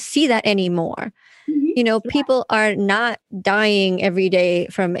don't see that anymore. People are not dying every day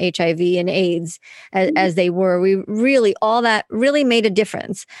from HIV and AIDS as they were. We really, all that really made a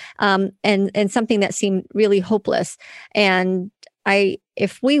difference, and something that seemed really hopeless. And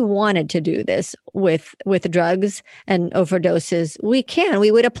if we wanted to do this with drugs and overdoses, we can.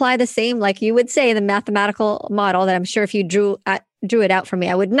 We would apply the same, like you would say, the mathematical model that I'm sure if you drew it out for me,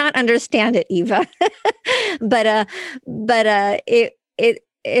 I would not understand it, Eva. but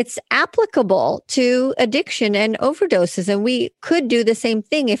it's applicable to addiction and overdoses, and we could do the same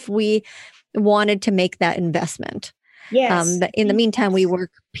thing if we wanted to make that investment. Yes. But in the meantime, we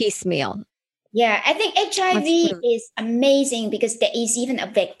work piecemeal. Yeah, I think HIV is amazing because there is even a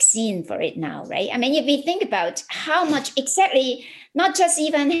vaccine for it now, right? I mean, if we think about how much exactly, not just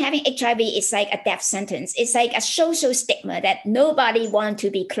even having HIV is like a death sentence. It's like a social stigma that nobody wants to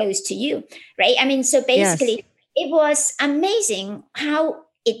be close to you, right? I mean, so basically, It was amazing how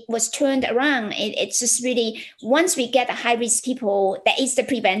it was turned around. It's just really, once we get the high risk people, that is the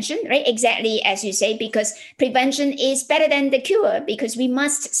prevention, right? Exactly as you say, because prevention is better than the cure, because we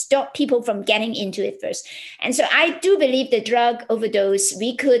must stop people from getting into it first. And so I do believe the drug overdose,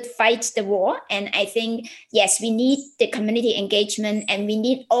 we could fight the war. And I think, yes, we need the community engagement, and we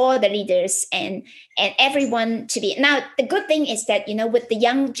need all the leaders and everyone to be. Now, the good thing is that, with the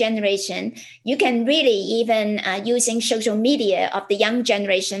young generation, you can really even using social media of the young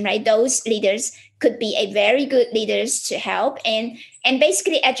generation, right? Those leaders could be a very good leaders to help. And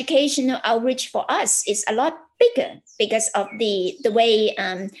basically educational outreach for us is a lot bigger because of the way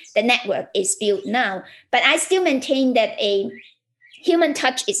the network is built now. But I still maintain that a human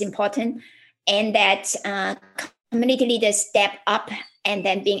touch is important, and that community leaders step up and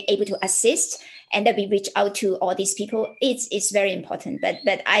then being able to assist, and that we reach out to all these people. It's very important. But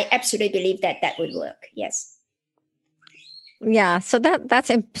I absolutely believe that would work. Yes. Yeah, so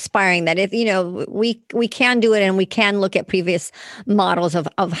that's inspiring that if we can do it, and we can look at previous models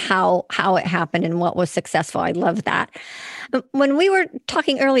of how it happened and what was successful. I love that. When we were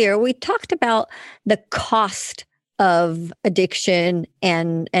talking earlier, we talked about the cost of addiction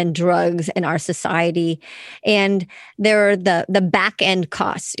and drugs in our society, and there are the back end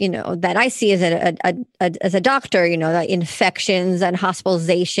costs, that I see as a doctor, the infections and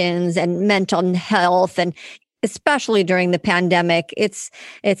hospitalizations and mental health, and especially during the pandemic, it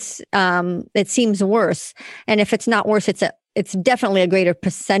seems worse. And if it's not worse, it's definitely a greater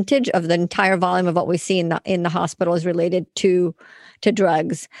percentage of the entire volume of what we see in the hospital is related to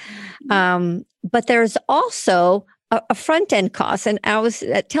drugs. But there's also a front end cost. And I was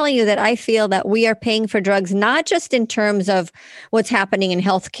telling you that I feel that we are paying for drugs, not just in terms of what's happening in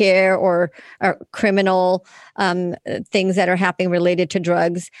healthcare or criminal things that are happening related to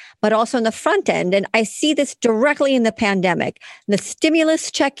drugs, but also in the front end. And I see this directly in the pandemic. The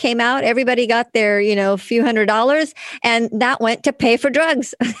stimulus check came out. Everybody got their, few $100s, and that went to pay for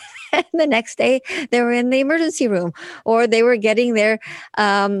drugs. And the next day they were in the emergency room, or they were getting their,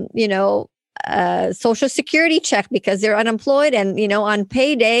 Social Security check because they're unemployed, and on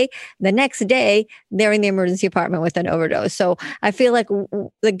payday the next day they're in the emergency department with an overdose. So I feel like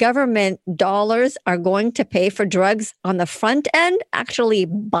the government dollars are going to pay for drugs on the front end, actually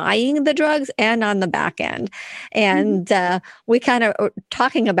buying the drugs, and on the back end. And we kind of are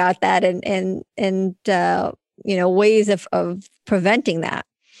talking about that and ways of preventing that.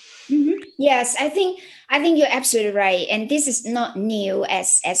 Mm-hmm. Yes, I think you're absolutely right. And this is not new,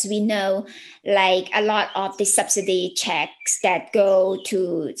 as we know, like a lot of the subsidy checks that go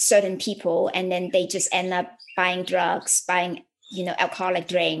to certain people, and then they just end up buying drugs, buying, alcoholic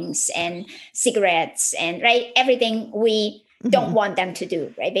drinks and cigarettes, and right, everything we don't want them to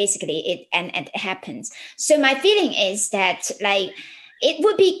do, right? Basically, it happens. So my feeling is that, like, it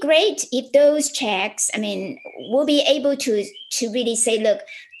would be great if those checks, we'll be able to really say, look,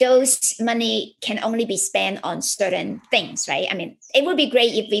 those money can only be spent on certain things, right? It would be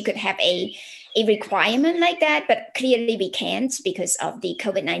great if we could have a requirement like that, but clearly we can't because of the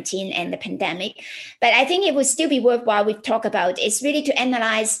COVID-19 and the pandemic. But I think it would still be worthwhile we talk about is really to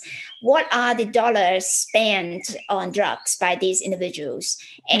analyze what are the dollars spent on drugs by these individuals,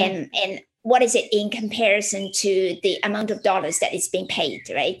 and what is it in comparison to the amount of dollars that is being paid,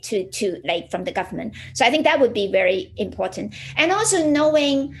 right, to like from the government. So I think that would be very important. And also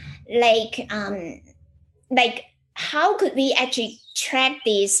knowing how could we actually track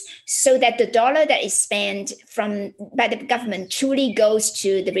this so that the dollar that is spent by the government truly goes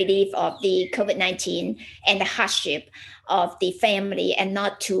to the relief of the COVID-19 and the hardship of the family, and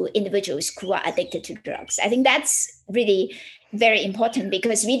not to individuals who are addicted to drugs. I think that's really very important,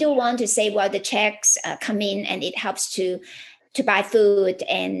 because we do want to say, well, the checks come in and it helps to buy food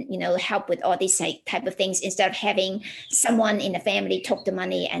and, help with all these type of things, instead of having someone in the family took the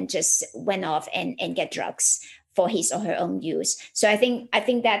money and just went off and get drugs for his or her own use. So I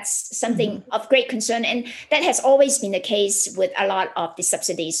think that's something of great concern. And that has always been the case with a lot of the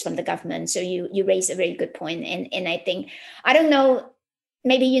subsidies from the government. So you raise a very good point. And I think, I don't know,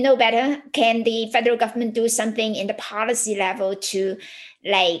 maybe you know better, can the federal government do something in the policy level to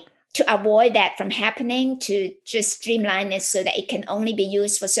avoid that from happening, to just streamline it so that it can only be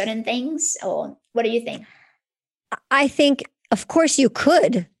used for certain things? Or what do you think? I think, of course, you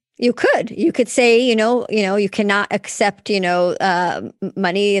could. You could say, you cannot accept,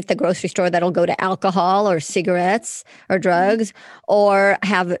 money at the grocery store that'll go to alcohol or cigarettes or drugs, or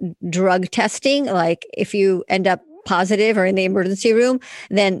have drug testing. Like if you end up positive or in the emergency room,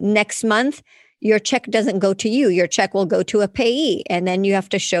 then next month your check doesn't go to you. Your check will go to a payee. And then you have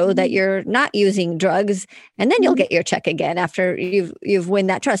to show that you're not using drugs. And then you'll get your check again after you've won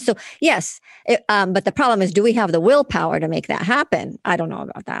that trust. So yes, but the problem is, do we have the willpower to make that happen? I don't know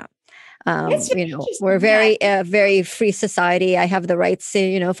about that. We're very free society. I have the rights to,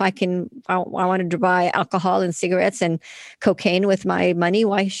 if I wanted to buy alcohol and cigarettes and cocaine with my money,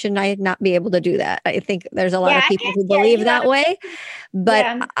 why shouldn't I not be able to do that? I think there's a lot of people who believe that way.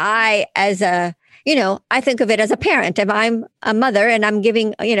 But I think of it as a parent. If I'm a mother and I'm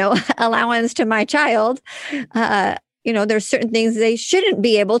giving, allowance to my child, there's certain things they shouldn't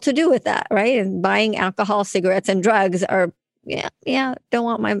be able to do with that, right? And buying alcohol, cigarettes, and drugs are, don't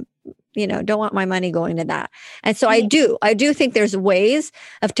want my money going to that. And so I do think there's ways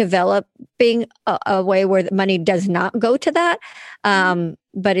of developing a way where the money does not go to that.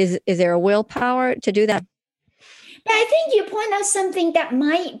 But is there a willpower to do that? But I think you point out something that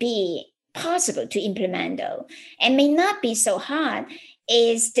might be possible to implement, though, and may not be so hard,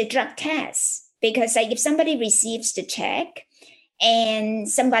 is the drug test. Because if somebody receives the check and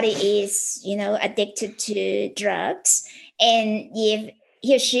somebody is, addicted to drugs, and if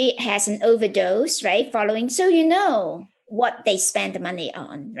he or she has an overdose, right, so what they spend the money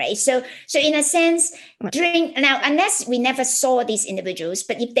on, right? So in a sense, unless we never saw these individuals,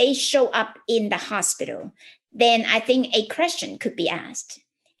 but if they show up in the hospital, then I think a question could be asked.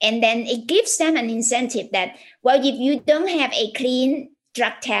 And then it gives them an incentive that, well, if you don't have a clean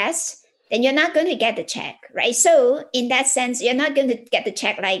drug test, then you're not going to get the check, right? So in that sense, you're not going to get the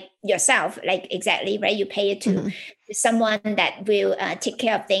check like yourself, like exactly, right? You pay it to someone that will take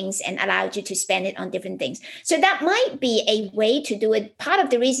care of things and allow you to spend it on different things. So that might be a way to do it. Part of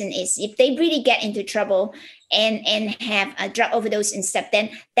the reason is if they really get into trouble and have a drug overdose and stuff,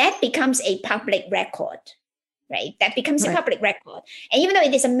 then that becomes a public record. Right, that becomes a public record. And even though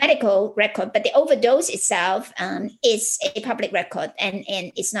it is a medical record, but the overdose itself is a public record, and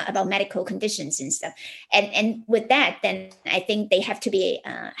it's not about medical conditions and stuff. And with that, then I think they have to be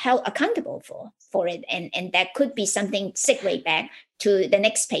held accountable for it. And that could be something segue back to the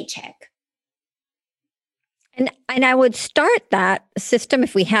next paycheck. And I would start that system,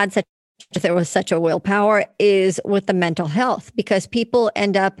 if there was such a willpower, is with the mental health, because people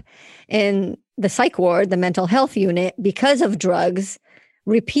end up in the psych ward, the mental health unit, because of drugs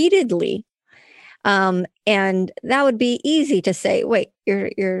repeatedly. And that would be easy to say, wait,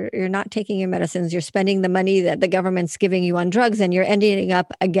 you're not taking your medicines. You're spending the money that the government's giving you on drugs, and you're ending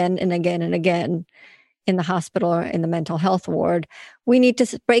up again and again and again in the hospital or in the mental health ward. We need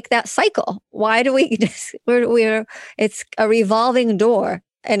to break that cycle. Why do we just, it's a revolving door,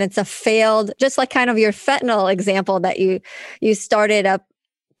 and it's a failed, just like kind of your fentanyl example that you started up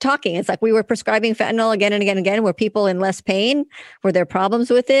talking. It's like we were prescribing fentanyl again and again and again. Were people in less pain? Were there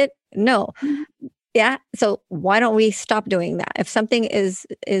problems with it? No. Yeah. So why don't we stop doing that? If something is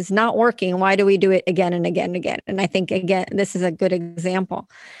not working, why do we do it again and again and again? And I think, again, this is a good example.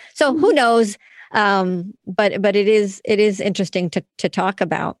 So who knows? But it is interesting to talk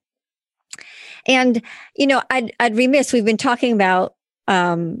about. And, I'd remiss, we've been talking about,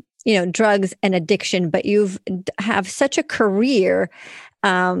 drugs and addiction, but you have such a career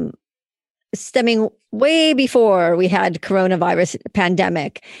stemming way before we had coronavirus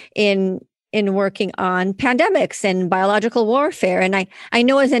pandemic in working on pandemics and biological warfare. And I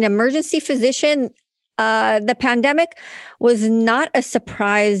know as an emergency physician, the pandemic was not a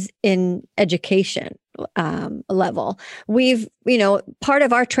surprise in education level. We've, part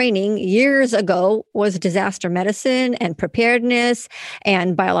of our training years ago was disaster medicine and preparedness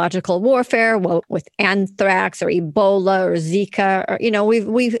and biological warfare with anthrax or Ebola or Zika, or,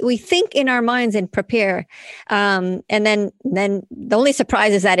 we think in our minds and prepare. And then the only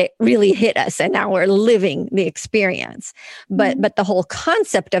surprise is that it really hit us, and now we're living the experience. But the whole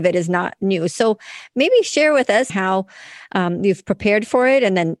concept of it is not new. So maybe share with us how you've prepared for it,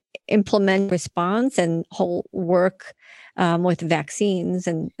 and then implement response and whole work with vaccines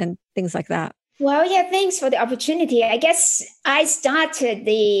and things like that. Well, yeah, thanks for the opportunity. I guess I started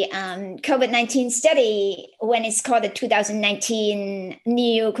the COVID-19 study when it's called the 2019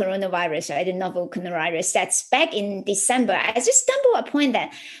 new coronavirus, right? The novel coronavirus. That's back in December. I just stumbled upon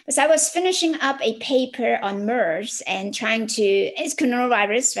that because I was finishing up a paper on MERS and it's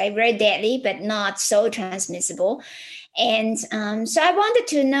coronavirus, right? Very deadly, but not so transmissible. And so I wanted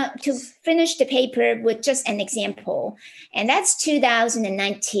to finish the paper with just an example. And that's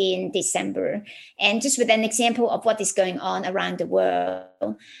 2019 December. And just with an example of what is going on around the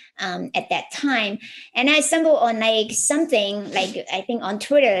world at that time. And I stumbled on like something like, I think on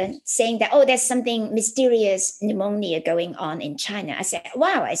Twitter saying that, oh, there's something mysterious pneumonia going on in China. I said,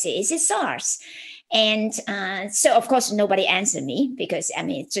 wow, I said, is it SARS? And so, of course, nobody answered me because, I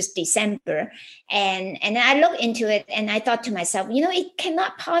mean, it's just December. And I looked into it and I thought to myself, it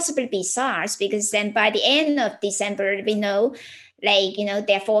cannot possibly be SARS, because then by the end of December, we know,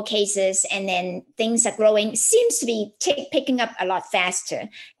 there are 4 cases and then things are growing, seems to be picking up a lot faster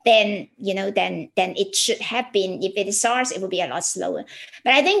than it should have been. If it is SARS, it will be a lot slower.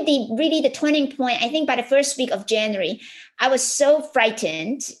 But I think the turning point, I think by the first week of January, I was so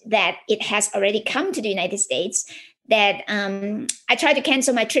frightened that it has already come to the United States that I tried to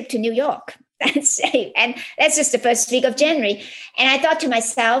cancel my trip to New York. And that's just the first week of January. And I thought to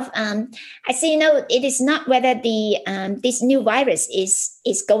myself, I say, it is not whether this new virus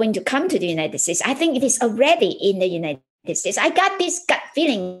is going to come to the United States. I think it is already in the United States. I got this gut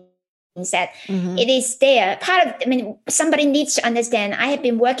feeling that it is there. Somebody needs to understand, I have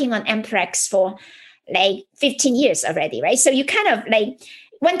been working on mpox for like 15 years already, right? So you kind of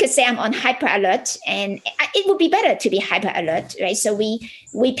one could say I'm on hyper alert, and it would be better to be hyper alert, right? So we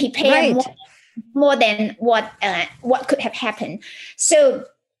prepare more than what could have happened. So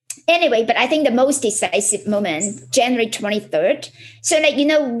anyway, but I think the most decisive moment, January 23rd. So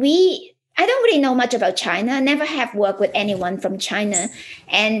I don't really know much about China. I never have worked with anyone from China.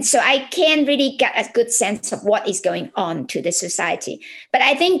 And so I can't really get a good sense of what is going on to the society. But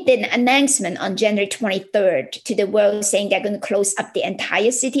I think the announcement on January 23rd to the world saying they're going to close up the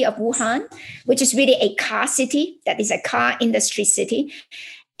entire city of Wuhan, which is really a car city, that is a car industry city.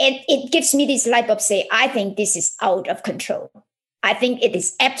 And it gives me this light bulb say, I think this is out of control. I think it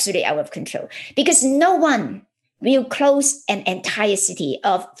is absolutely out of control, because no one will close an entire city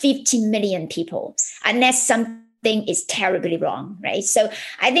of 50 million people unless something is terribly wrong, right? So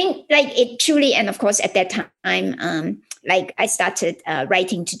I think it truly, and of course at that time, I started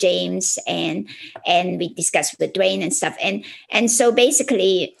writing to James and we discussed with Dwayne and stuff. And so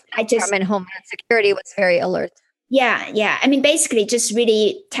basically Department of Homeland Security was very alert. Yeah. I mean, basically just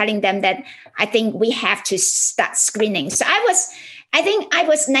really telling them that I think we have to start screening. So I think I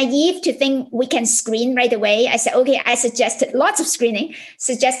was naive to think we can screen right away. I said, okay, I suggested lots of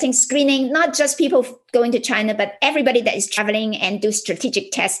suggesting screening, not just people going to China, but everybody that is traveling, and do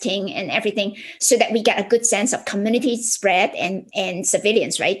strategic testing and everything, so that we get a good sense of community spread and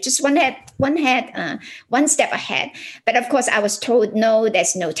surveillance, right? Just one step ahead. But of course, I was told, no,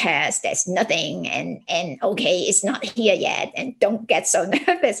 there's no test, there's nothing. And okay, it's not here yet. And don't get so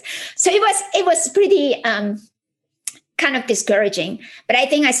nervous. So it was pretty, kind of discouraging. But I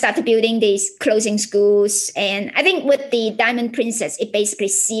think I started building these closing schools. And I think with the Diamond Princess, it basically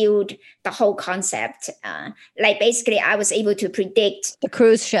sealed the whole concept. Basically, I was able to predict the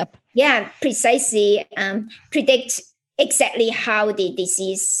cruise ship. Yeah, precisely. Predict exactly how the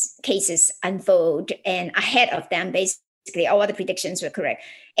disease cases unfold, and ahead of them, basically all the predictions were correct,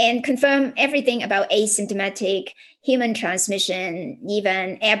 and confirm everything about asymptomatic human transmission,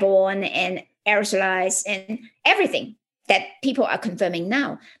 even airborne and aerosolized, and everything that people are confirming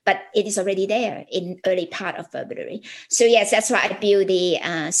now, but it is already there in early part of February. So yes, that's why I built the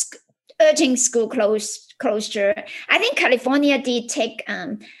urging school closure. I think California did take,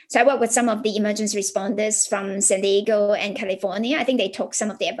 so I worked with some of the emergency responders from San Diego and California. I think they took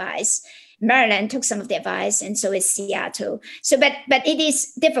some of the advice. Maryland took some of the advice, and so is Seattle. So, but it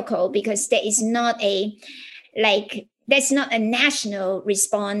is difficult because there is not there's not a national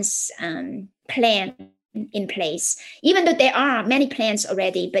response plan in place, even though there are many plans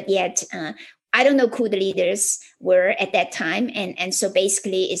already, but yet I don't know who the leaders were at that time. And so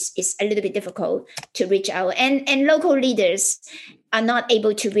basically it's a little bit difficult to reach out. And local leaders are not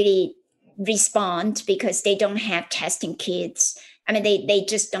able to really respond because they don't have testing kits. I mean, they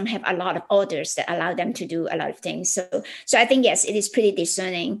just don't have a lot of orders that allow them to do a lot of things. So I think, yes, it is pretty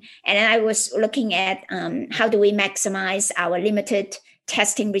discerning. And I was looking at how do we maximize our limited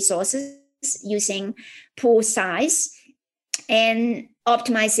testing resources using pool size and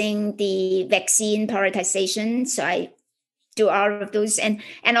optimizing the vaccine prioritization. So I do all of those and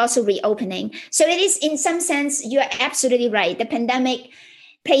also reopening. So it is, in some sense, you're absolutely right. The pandemic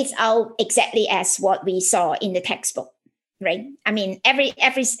plays out exactly as what we saw in the textbook, right? I mean,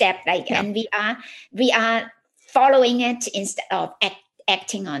 every step, and we are following it instead of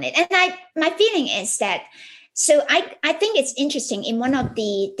acting on it. And my feeling is that So I think it's interesting. In one of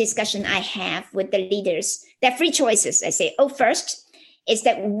the discussion I have with the leaders, there are three choices. I say, first is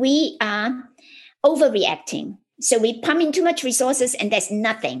that we are overreacting. So we pump in too much resources and there's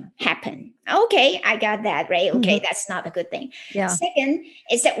nothing happen. Okay, I got that, right? Okay, that's not a good thing. Yeah. Second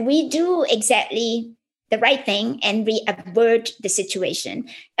is that we do exactly the right thing and we avert the situation.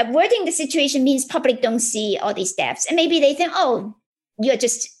 Averting the situation means public don't see all these deaths. And maybe they think, you're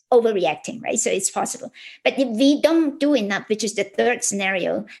just overreacting, right? So it's possible. But if we don't do enough, which is the third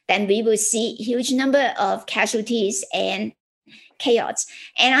scenario, then we will see huge number of casualties and chaos.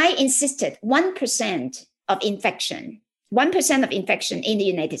 And I insisted 1% of infection in the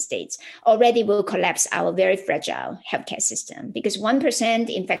United States already will collapse our very fragile healthcare system, because 1%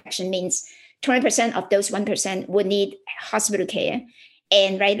 infection means 20% of those 1% would need hospital care.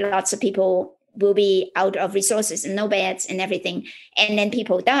 And right, lots of people will be out of resources and no beds and everything. And then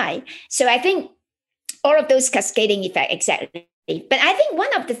people die. So I think all of those cascading effect, exactly. But I think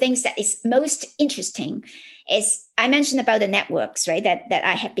one of the things that is most interesting is I mentioned about the networks, right, that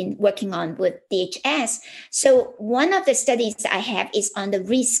I have been working on with DHS. So one of the studies I have is on the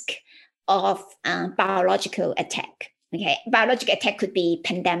risk of biological attack. Okay, biological attack could be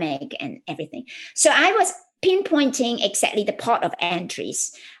pandemic and everything. So I was pinpointing exactly the port of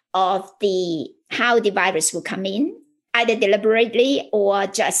entries of how the virus will come in, either deliberately or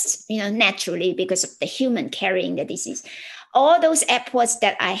just naturally because of the human carrying the disease. All those airports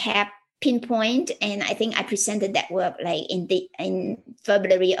that I have pinpoint, and I think I presented that work like in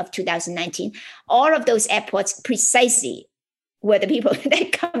February of 2019. All of those airports precisely were the people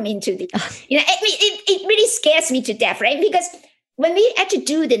that come into the. It really scares me to death, right? Because when we actually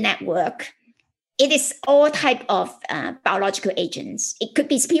do the network, it is all type of biological agents. It could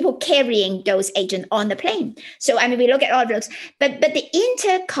be people carrying those agents on the plane. So we look at all of those, but the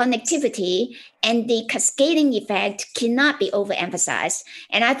interconnectivity and the cascading effect cannot be overemphasized.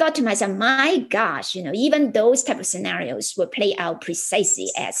 And I thought to myself, my gosh, even those type of scenarios will play out precisely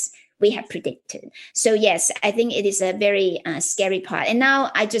as we have predicted. So yes, I think it is a very scary part. And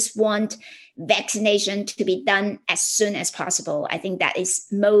now I just want vaccination to be done as soon as possible. I think that is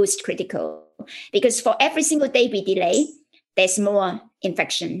most critical, because for every single day we delay, there's more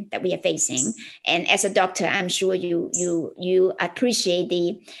infection that we are facing. And as a doctor, I'm sure you appreciate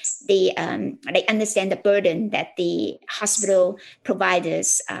the understand the burden that the hospital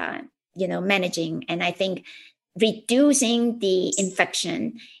providers are managing. And I think reducing the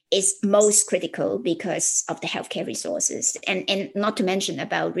infection is most critical because of the healthcare resources, and not to mention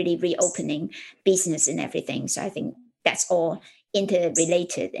about really reopening business and everything. So I think that's all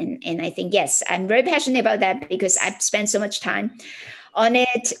interrelated. And I think, yes, I'm very passionate about that because I've spent so much time on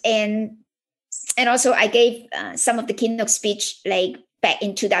it. And also I gave some of the keynote speech like back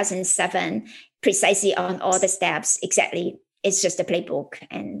in 2007, precisely on all the steps. Exactly. It's just a playbook.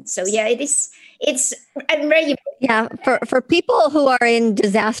 And so, yeah, it's very. Yeah. For people who are in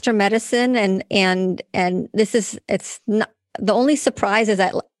disaster medicine and it's not, the only surprise is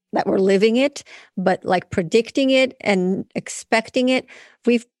that we're living it, but like predicting it and expecting it.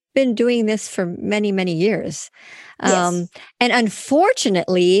 We've been doing this for many, many years. Yes. And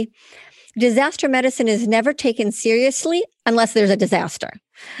unfortunately, disaster medicine is never taken seriously unless there's a disaster.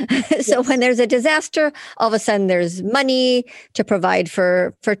 So when there's a disaster, all of a sudden there's money to provide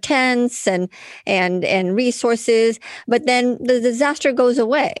for tents and resources, but then the disaster goes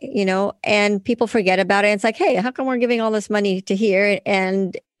away, and people forget about it. It's like, hey, how come we're giving all this money to here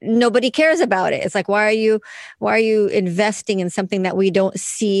and nobody cares about it? It's like, why are you investing in something that we don't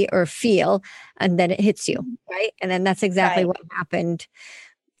see or feel, and then it hits you, right? And then that's exactly what happened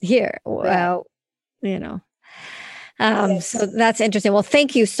here. Well, so that's interesting. Well,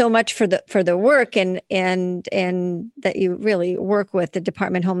 thank you so much for the work and that you really work with the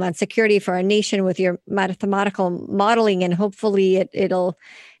Department of Homeland Security for our nation with your mathematical modeling, and hopefully it'll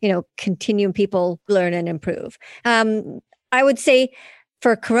continue, people learn and improve. I would say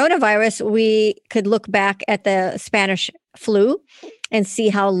for coronavirus, we could look back at the Spanish flu and see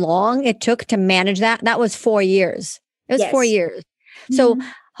how long it took to manage that. That was 4 years. It was 4 years. Mm-hmm. So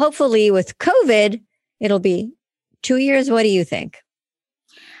hopefully with COVID, it'll be 2 years. What do you think?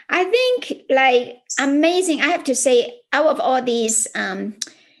 I think amazing. I have to say, out of all these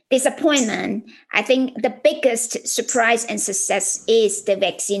disappointment, I think the biggest surprise and success is the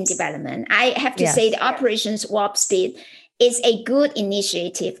vaccine development. I have to say the Operations Warp Speed is a good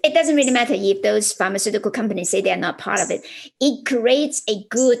initiative. It doesn't really matter if those pharmaceutical companies say they're not part of it. It creates a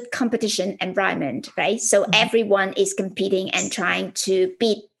good competition environment, right? So everyone is competing and trying to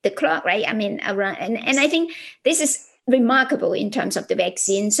beat the clock, right? Around, and I think this is remarkable in terms of the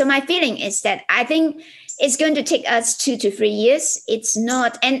vaccine. So my feeling is that I think it's going to take us 2 to 3 years. It's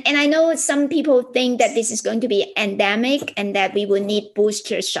not, and I know some people think that this is going to be endemic and that we will need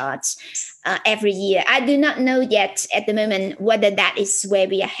booster shots every year. I do not know yet at the moment whether that is where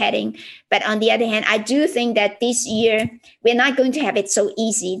we are heading. But on the other hand, I do think that this year we're not going to have it so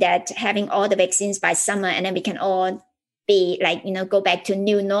easy that having all the vaccines by summer and then we can all be like, go back to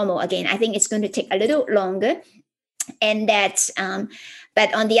new normal again. I think it's going to take a little longer. And that,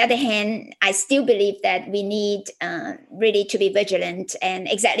 but on the other hand, I still believe that we need really to be vigilant. And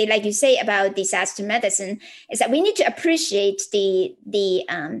exactly like you say about disaster medicine, is that we need to appreciate the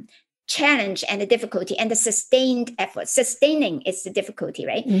challenge and the difficulty and the sustained effort. Sustaining is the difficulty,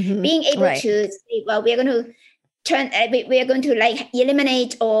 right? Mm-hmm. Being able to say, well, we are going to like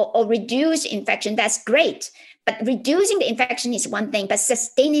eliminate or reduce infection. That's great. But reducing the infection is one thing, but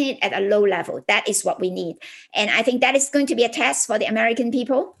sustaining it at a low level, that is what we need. And I think that is going to be a test for the American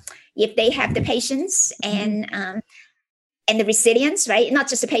people, if they have the patience and the resilience, right? Not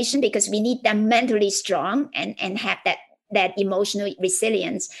just the patient, because we need them mentally strong and have that emotional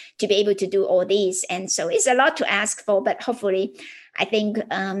resilience to be able to do all these. And so it's a lot to ask for, but hopefully, I think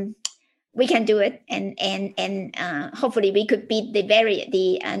we can do it, and hopefully we could beat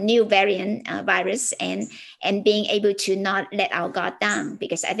the new variant virus and being able to not let our guard down,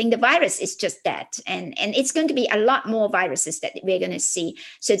 because I think the virus is just that, and it's going to be a lot more viruses that we're going to see.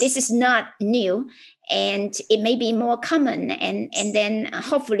 So this is not new, and it may be more common, and then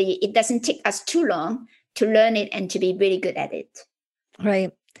hopefully it doesn't take us too long to learn it and to be really good at it.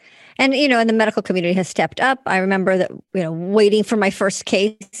 Right. And, and the medical community has stepped up. I remember that, waiting for my first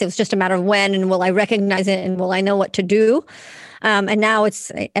case, it was just a matter of when, and will I recognize it, and will I know what to do? And now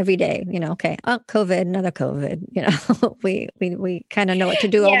it's every day, okay, COVID, another COVID, we kind of know what to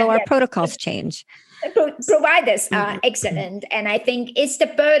do, although our protocols change. Providers are excellent. And I think it's the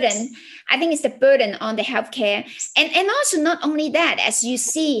burden. I think it's the burden on the healthcare. And also not only that, as you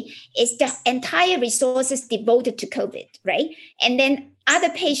see, it's the entire resources devoted to COVID, right? And then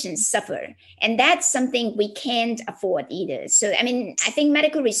other patients suffer. And that's something we can't afford either. So, I mean, I think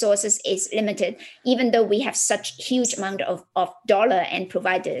medical resources is limited, even though we have such huge amount of dollar and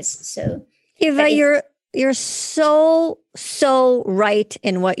providers. So Eva, you're so right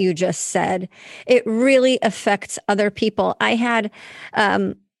in what you just said. It really affects other people. I had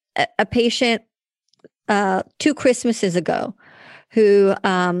a patient 2 Christmases ago who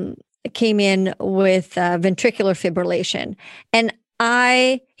came in with ventricular fibrillation, and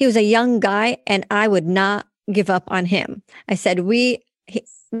he was a young guy, and I would not give up on him. I said, we're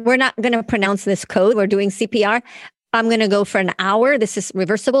not going to pronounce this code. We're doing CPR. I'm going to go for an hour. This is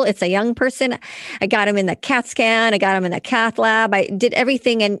reversible. It's a young person. I got him in the CAT scan. I got him in the cath lab. I did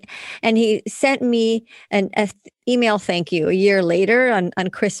everything. And he sent me an email thank you a year later on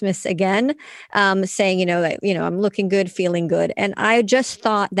Christmas again, saying, I'm looking good, feeling good. And I just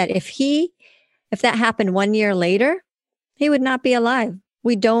thought that if that happened 1 year later, he would not be alive.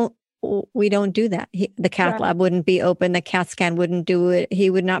 We don't do that. The cath lab wouldn't be open. The CAT scan wouldn't do it.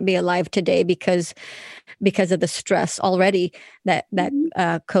 He would not be alive today because of the stress already that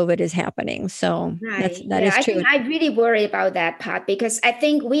COVID is happening. So that is true. I really worry about that part, because I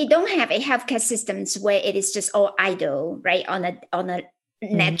think we don't have a healthcare systems where it is just all idle, right? On a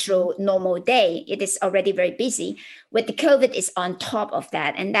natural normal day, it is already very busy. With the COVID is on top of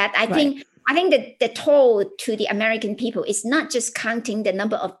that, and that I think that the toll to the American people is not just counting the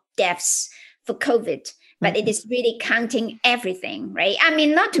number of deaths for COVID, but it is really counting everything, right? I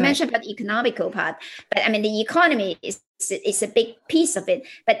mean, not to mention about the economical part, but I mean, the economy is a big piece of it.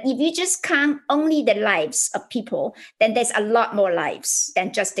 But if you just count only the lives of people, then there's a lot more lives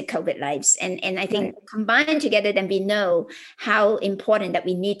than just the COVID lives. And I think combined together, then we know how important that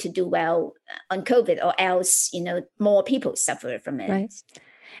we need to do well on COVID, or else, more people suffer from it. Right.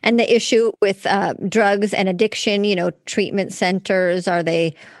 And the issue with drugs and addiction, treatment centers, are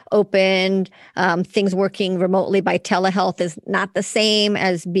they opened? Things working remotely by telehealth is not the same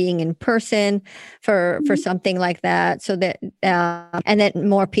as being in person for something like that. So that, and then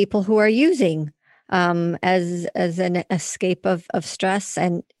more people who are using as an escape of stress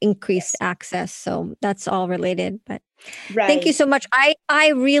and increased access. So that's all related. But thank you so much. I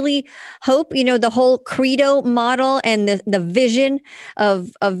really hope, the whole credo model and the vision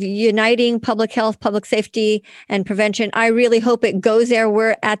of uniting public health, public safety, and prevention. I really hope it goes there.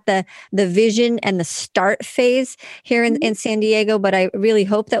 We're at the vision and the start phase here in San Diego, but I really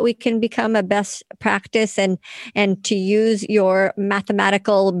hope that we can become a best practice and to use your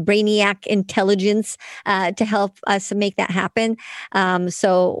mathematical brainiac intelligence to help us make that happen.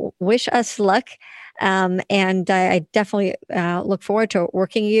 So wish us luck. And I definitely look forward to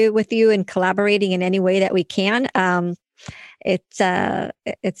working with you and collaborating in any way that we can. It's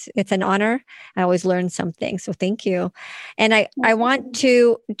an honor. I always learn something. So thank you. And I want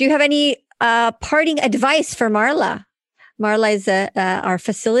to, do you have any parting advice for Marla? Marla is our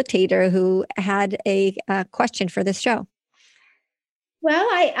facilitator who had a question for this show. Well,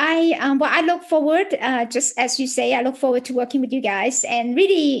 I look forward, just as you say, I look forward to working with you guys. And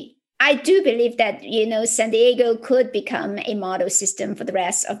really, I do believe that, San Diego could become a model system for the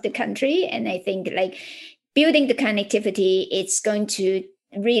rest of the country. And I think building the connectivity, it's going to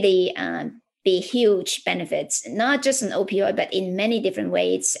really be huge benefits, not just in opioid, but in many different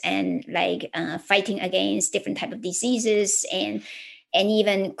ways, and fighting against different type of diseases and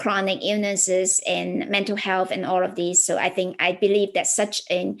even chronic illnesses and mental health and all of these. So I believe that such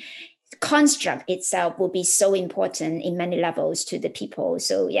a construct itself will be so important in many levels to the people.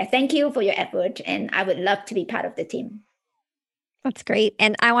 So yeah, thank you for your effort. And I would love to be part of the team. That's great.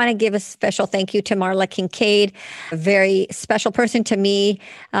 And I want to give a special thank you to Marla Kincaid, a very special person to me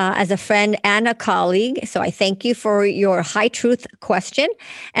as a friend and a colleague. So I thank you for your high truth question.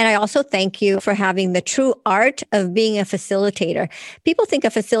 And I also thank you for having the true art of being a facilitator. People think a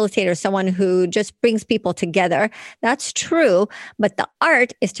facilitator is someone who just brings people together. That's true. But the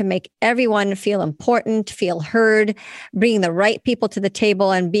art is to make everyone feel important, feel heard, bringing the right people to the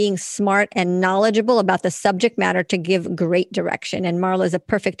table, and being smart and knowledgeable about the subject matter to give great direction. And Marla is a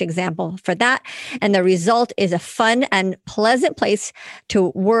perfect example for that. And the result is a fun and pleasant place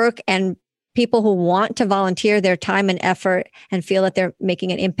to work, and people who want to volunteer their time and effort and feel that they're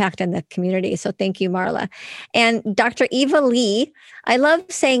making an impact in the community. So thank you, Marla. And Dr. Eva Lee, I love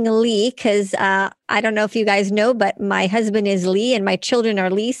saying Lee because I don't know if you guys know, but my husband is Lee and my children are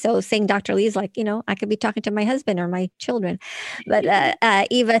Lee. So saying Dr. Lee is like, I could be talking to my husband or my children. But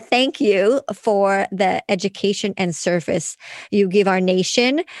Eva, thank you for the education and service you give our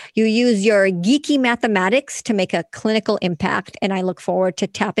nation. You use your geeky mathematics to make a clinical impact. And I look forward to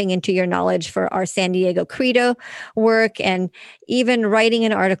tapping into your knowledge for our San Diego Credo work, and even writing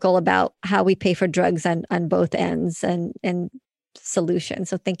an article about how we pay for drugs on both ends and solutions.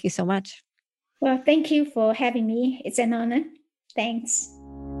 So thank you so much. Well, thank you for having me. It's an honor. Thanks.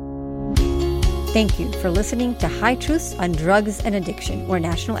 Thank you for listening to High Truths on Drugs and Addiction, where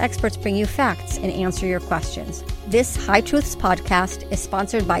national experts bring you facts and answer your questions. This High Truths podcast is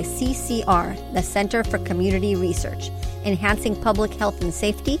sponsored by CCR, the Center for Community Research, enhancing public health and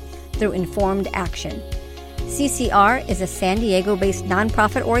safety through informed action. CCR is a San Diego-based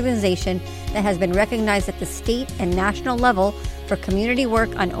nonprofit organization that has been recognized at the state and national level for community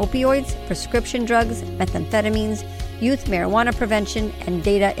work on opioids, prescription drugs, methamphetamines, youth marijuana prevention, and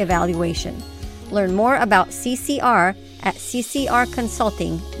data evaluation. Learn more about CCR at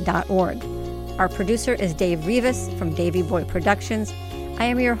ccrconsulting.org. Our producer is Dave Rivas from Davey Boy Productions. I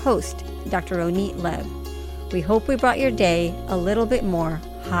am your host, Dr. Ronit Lev. We hope we brought your day a little bit more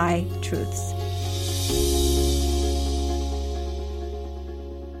high truths.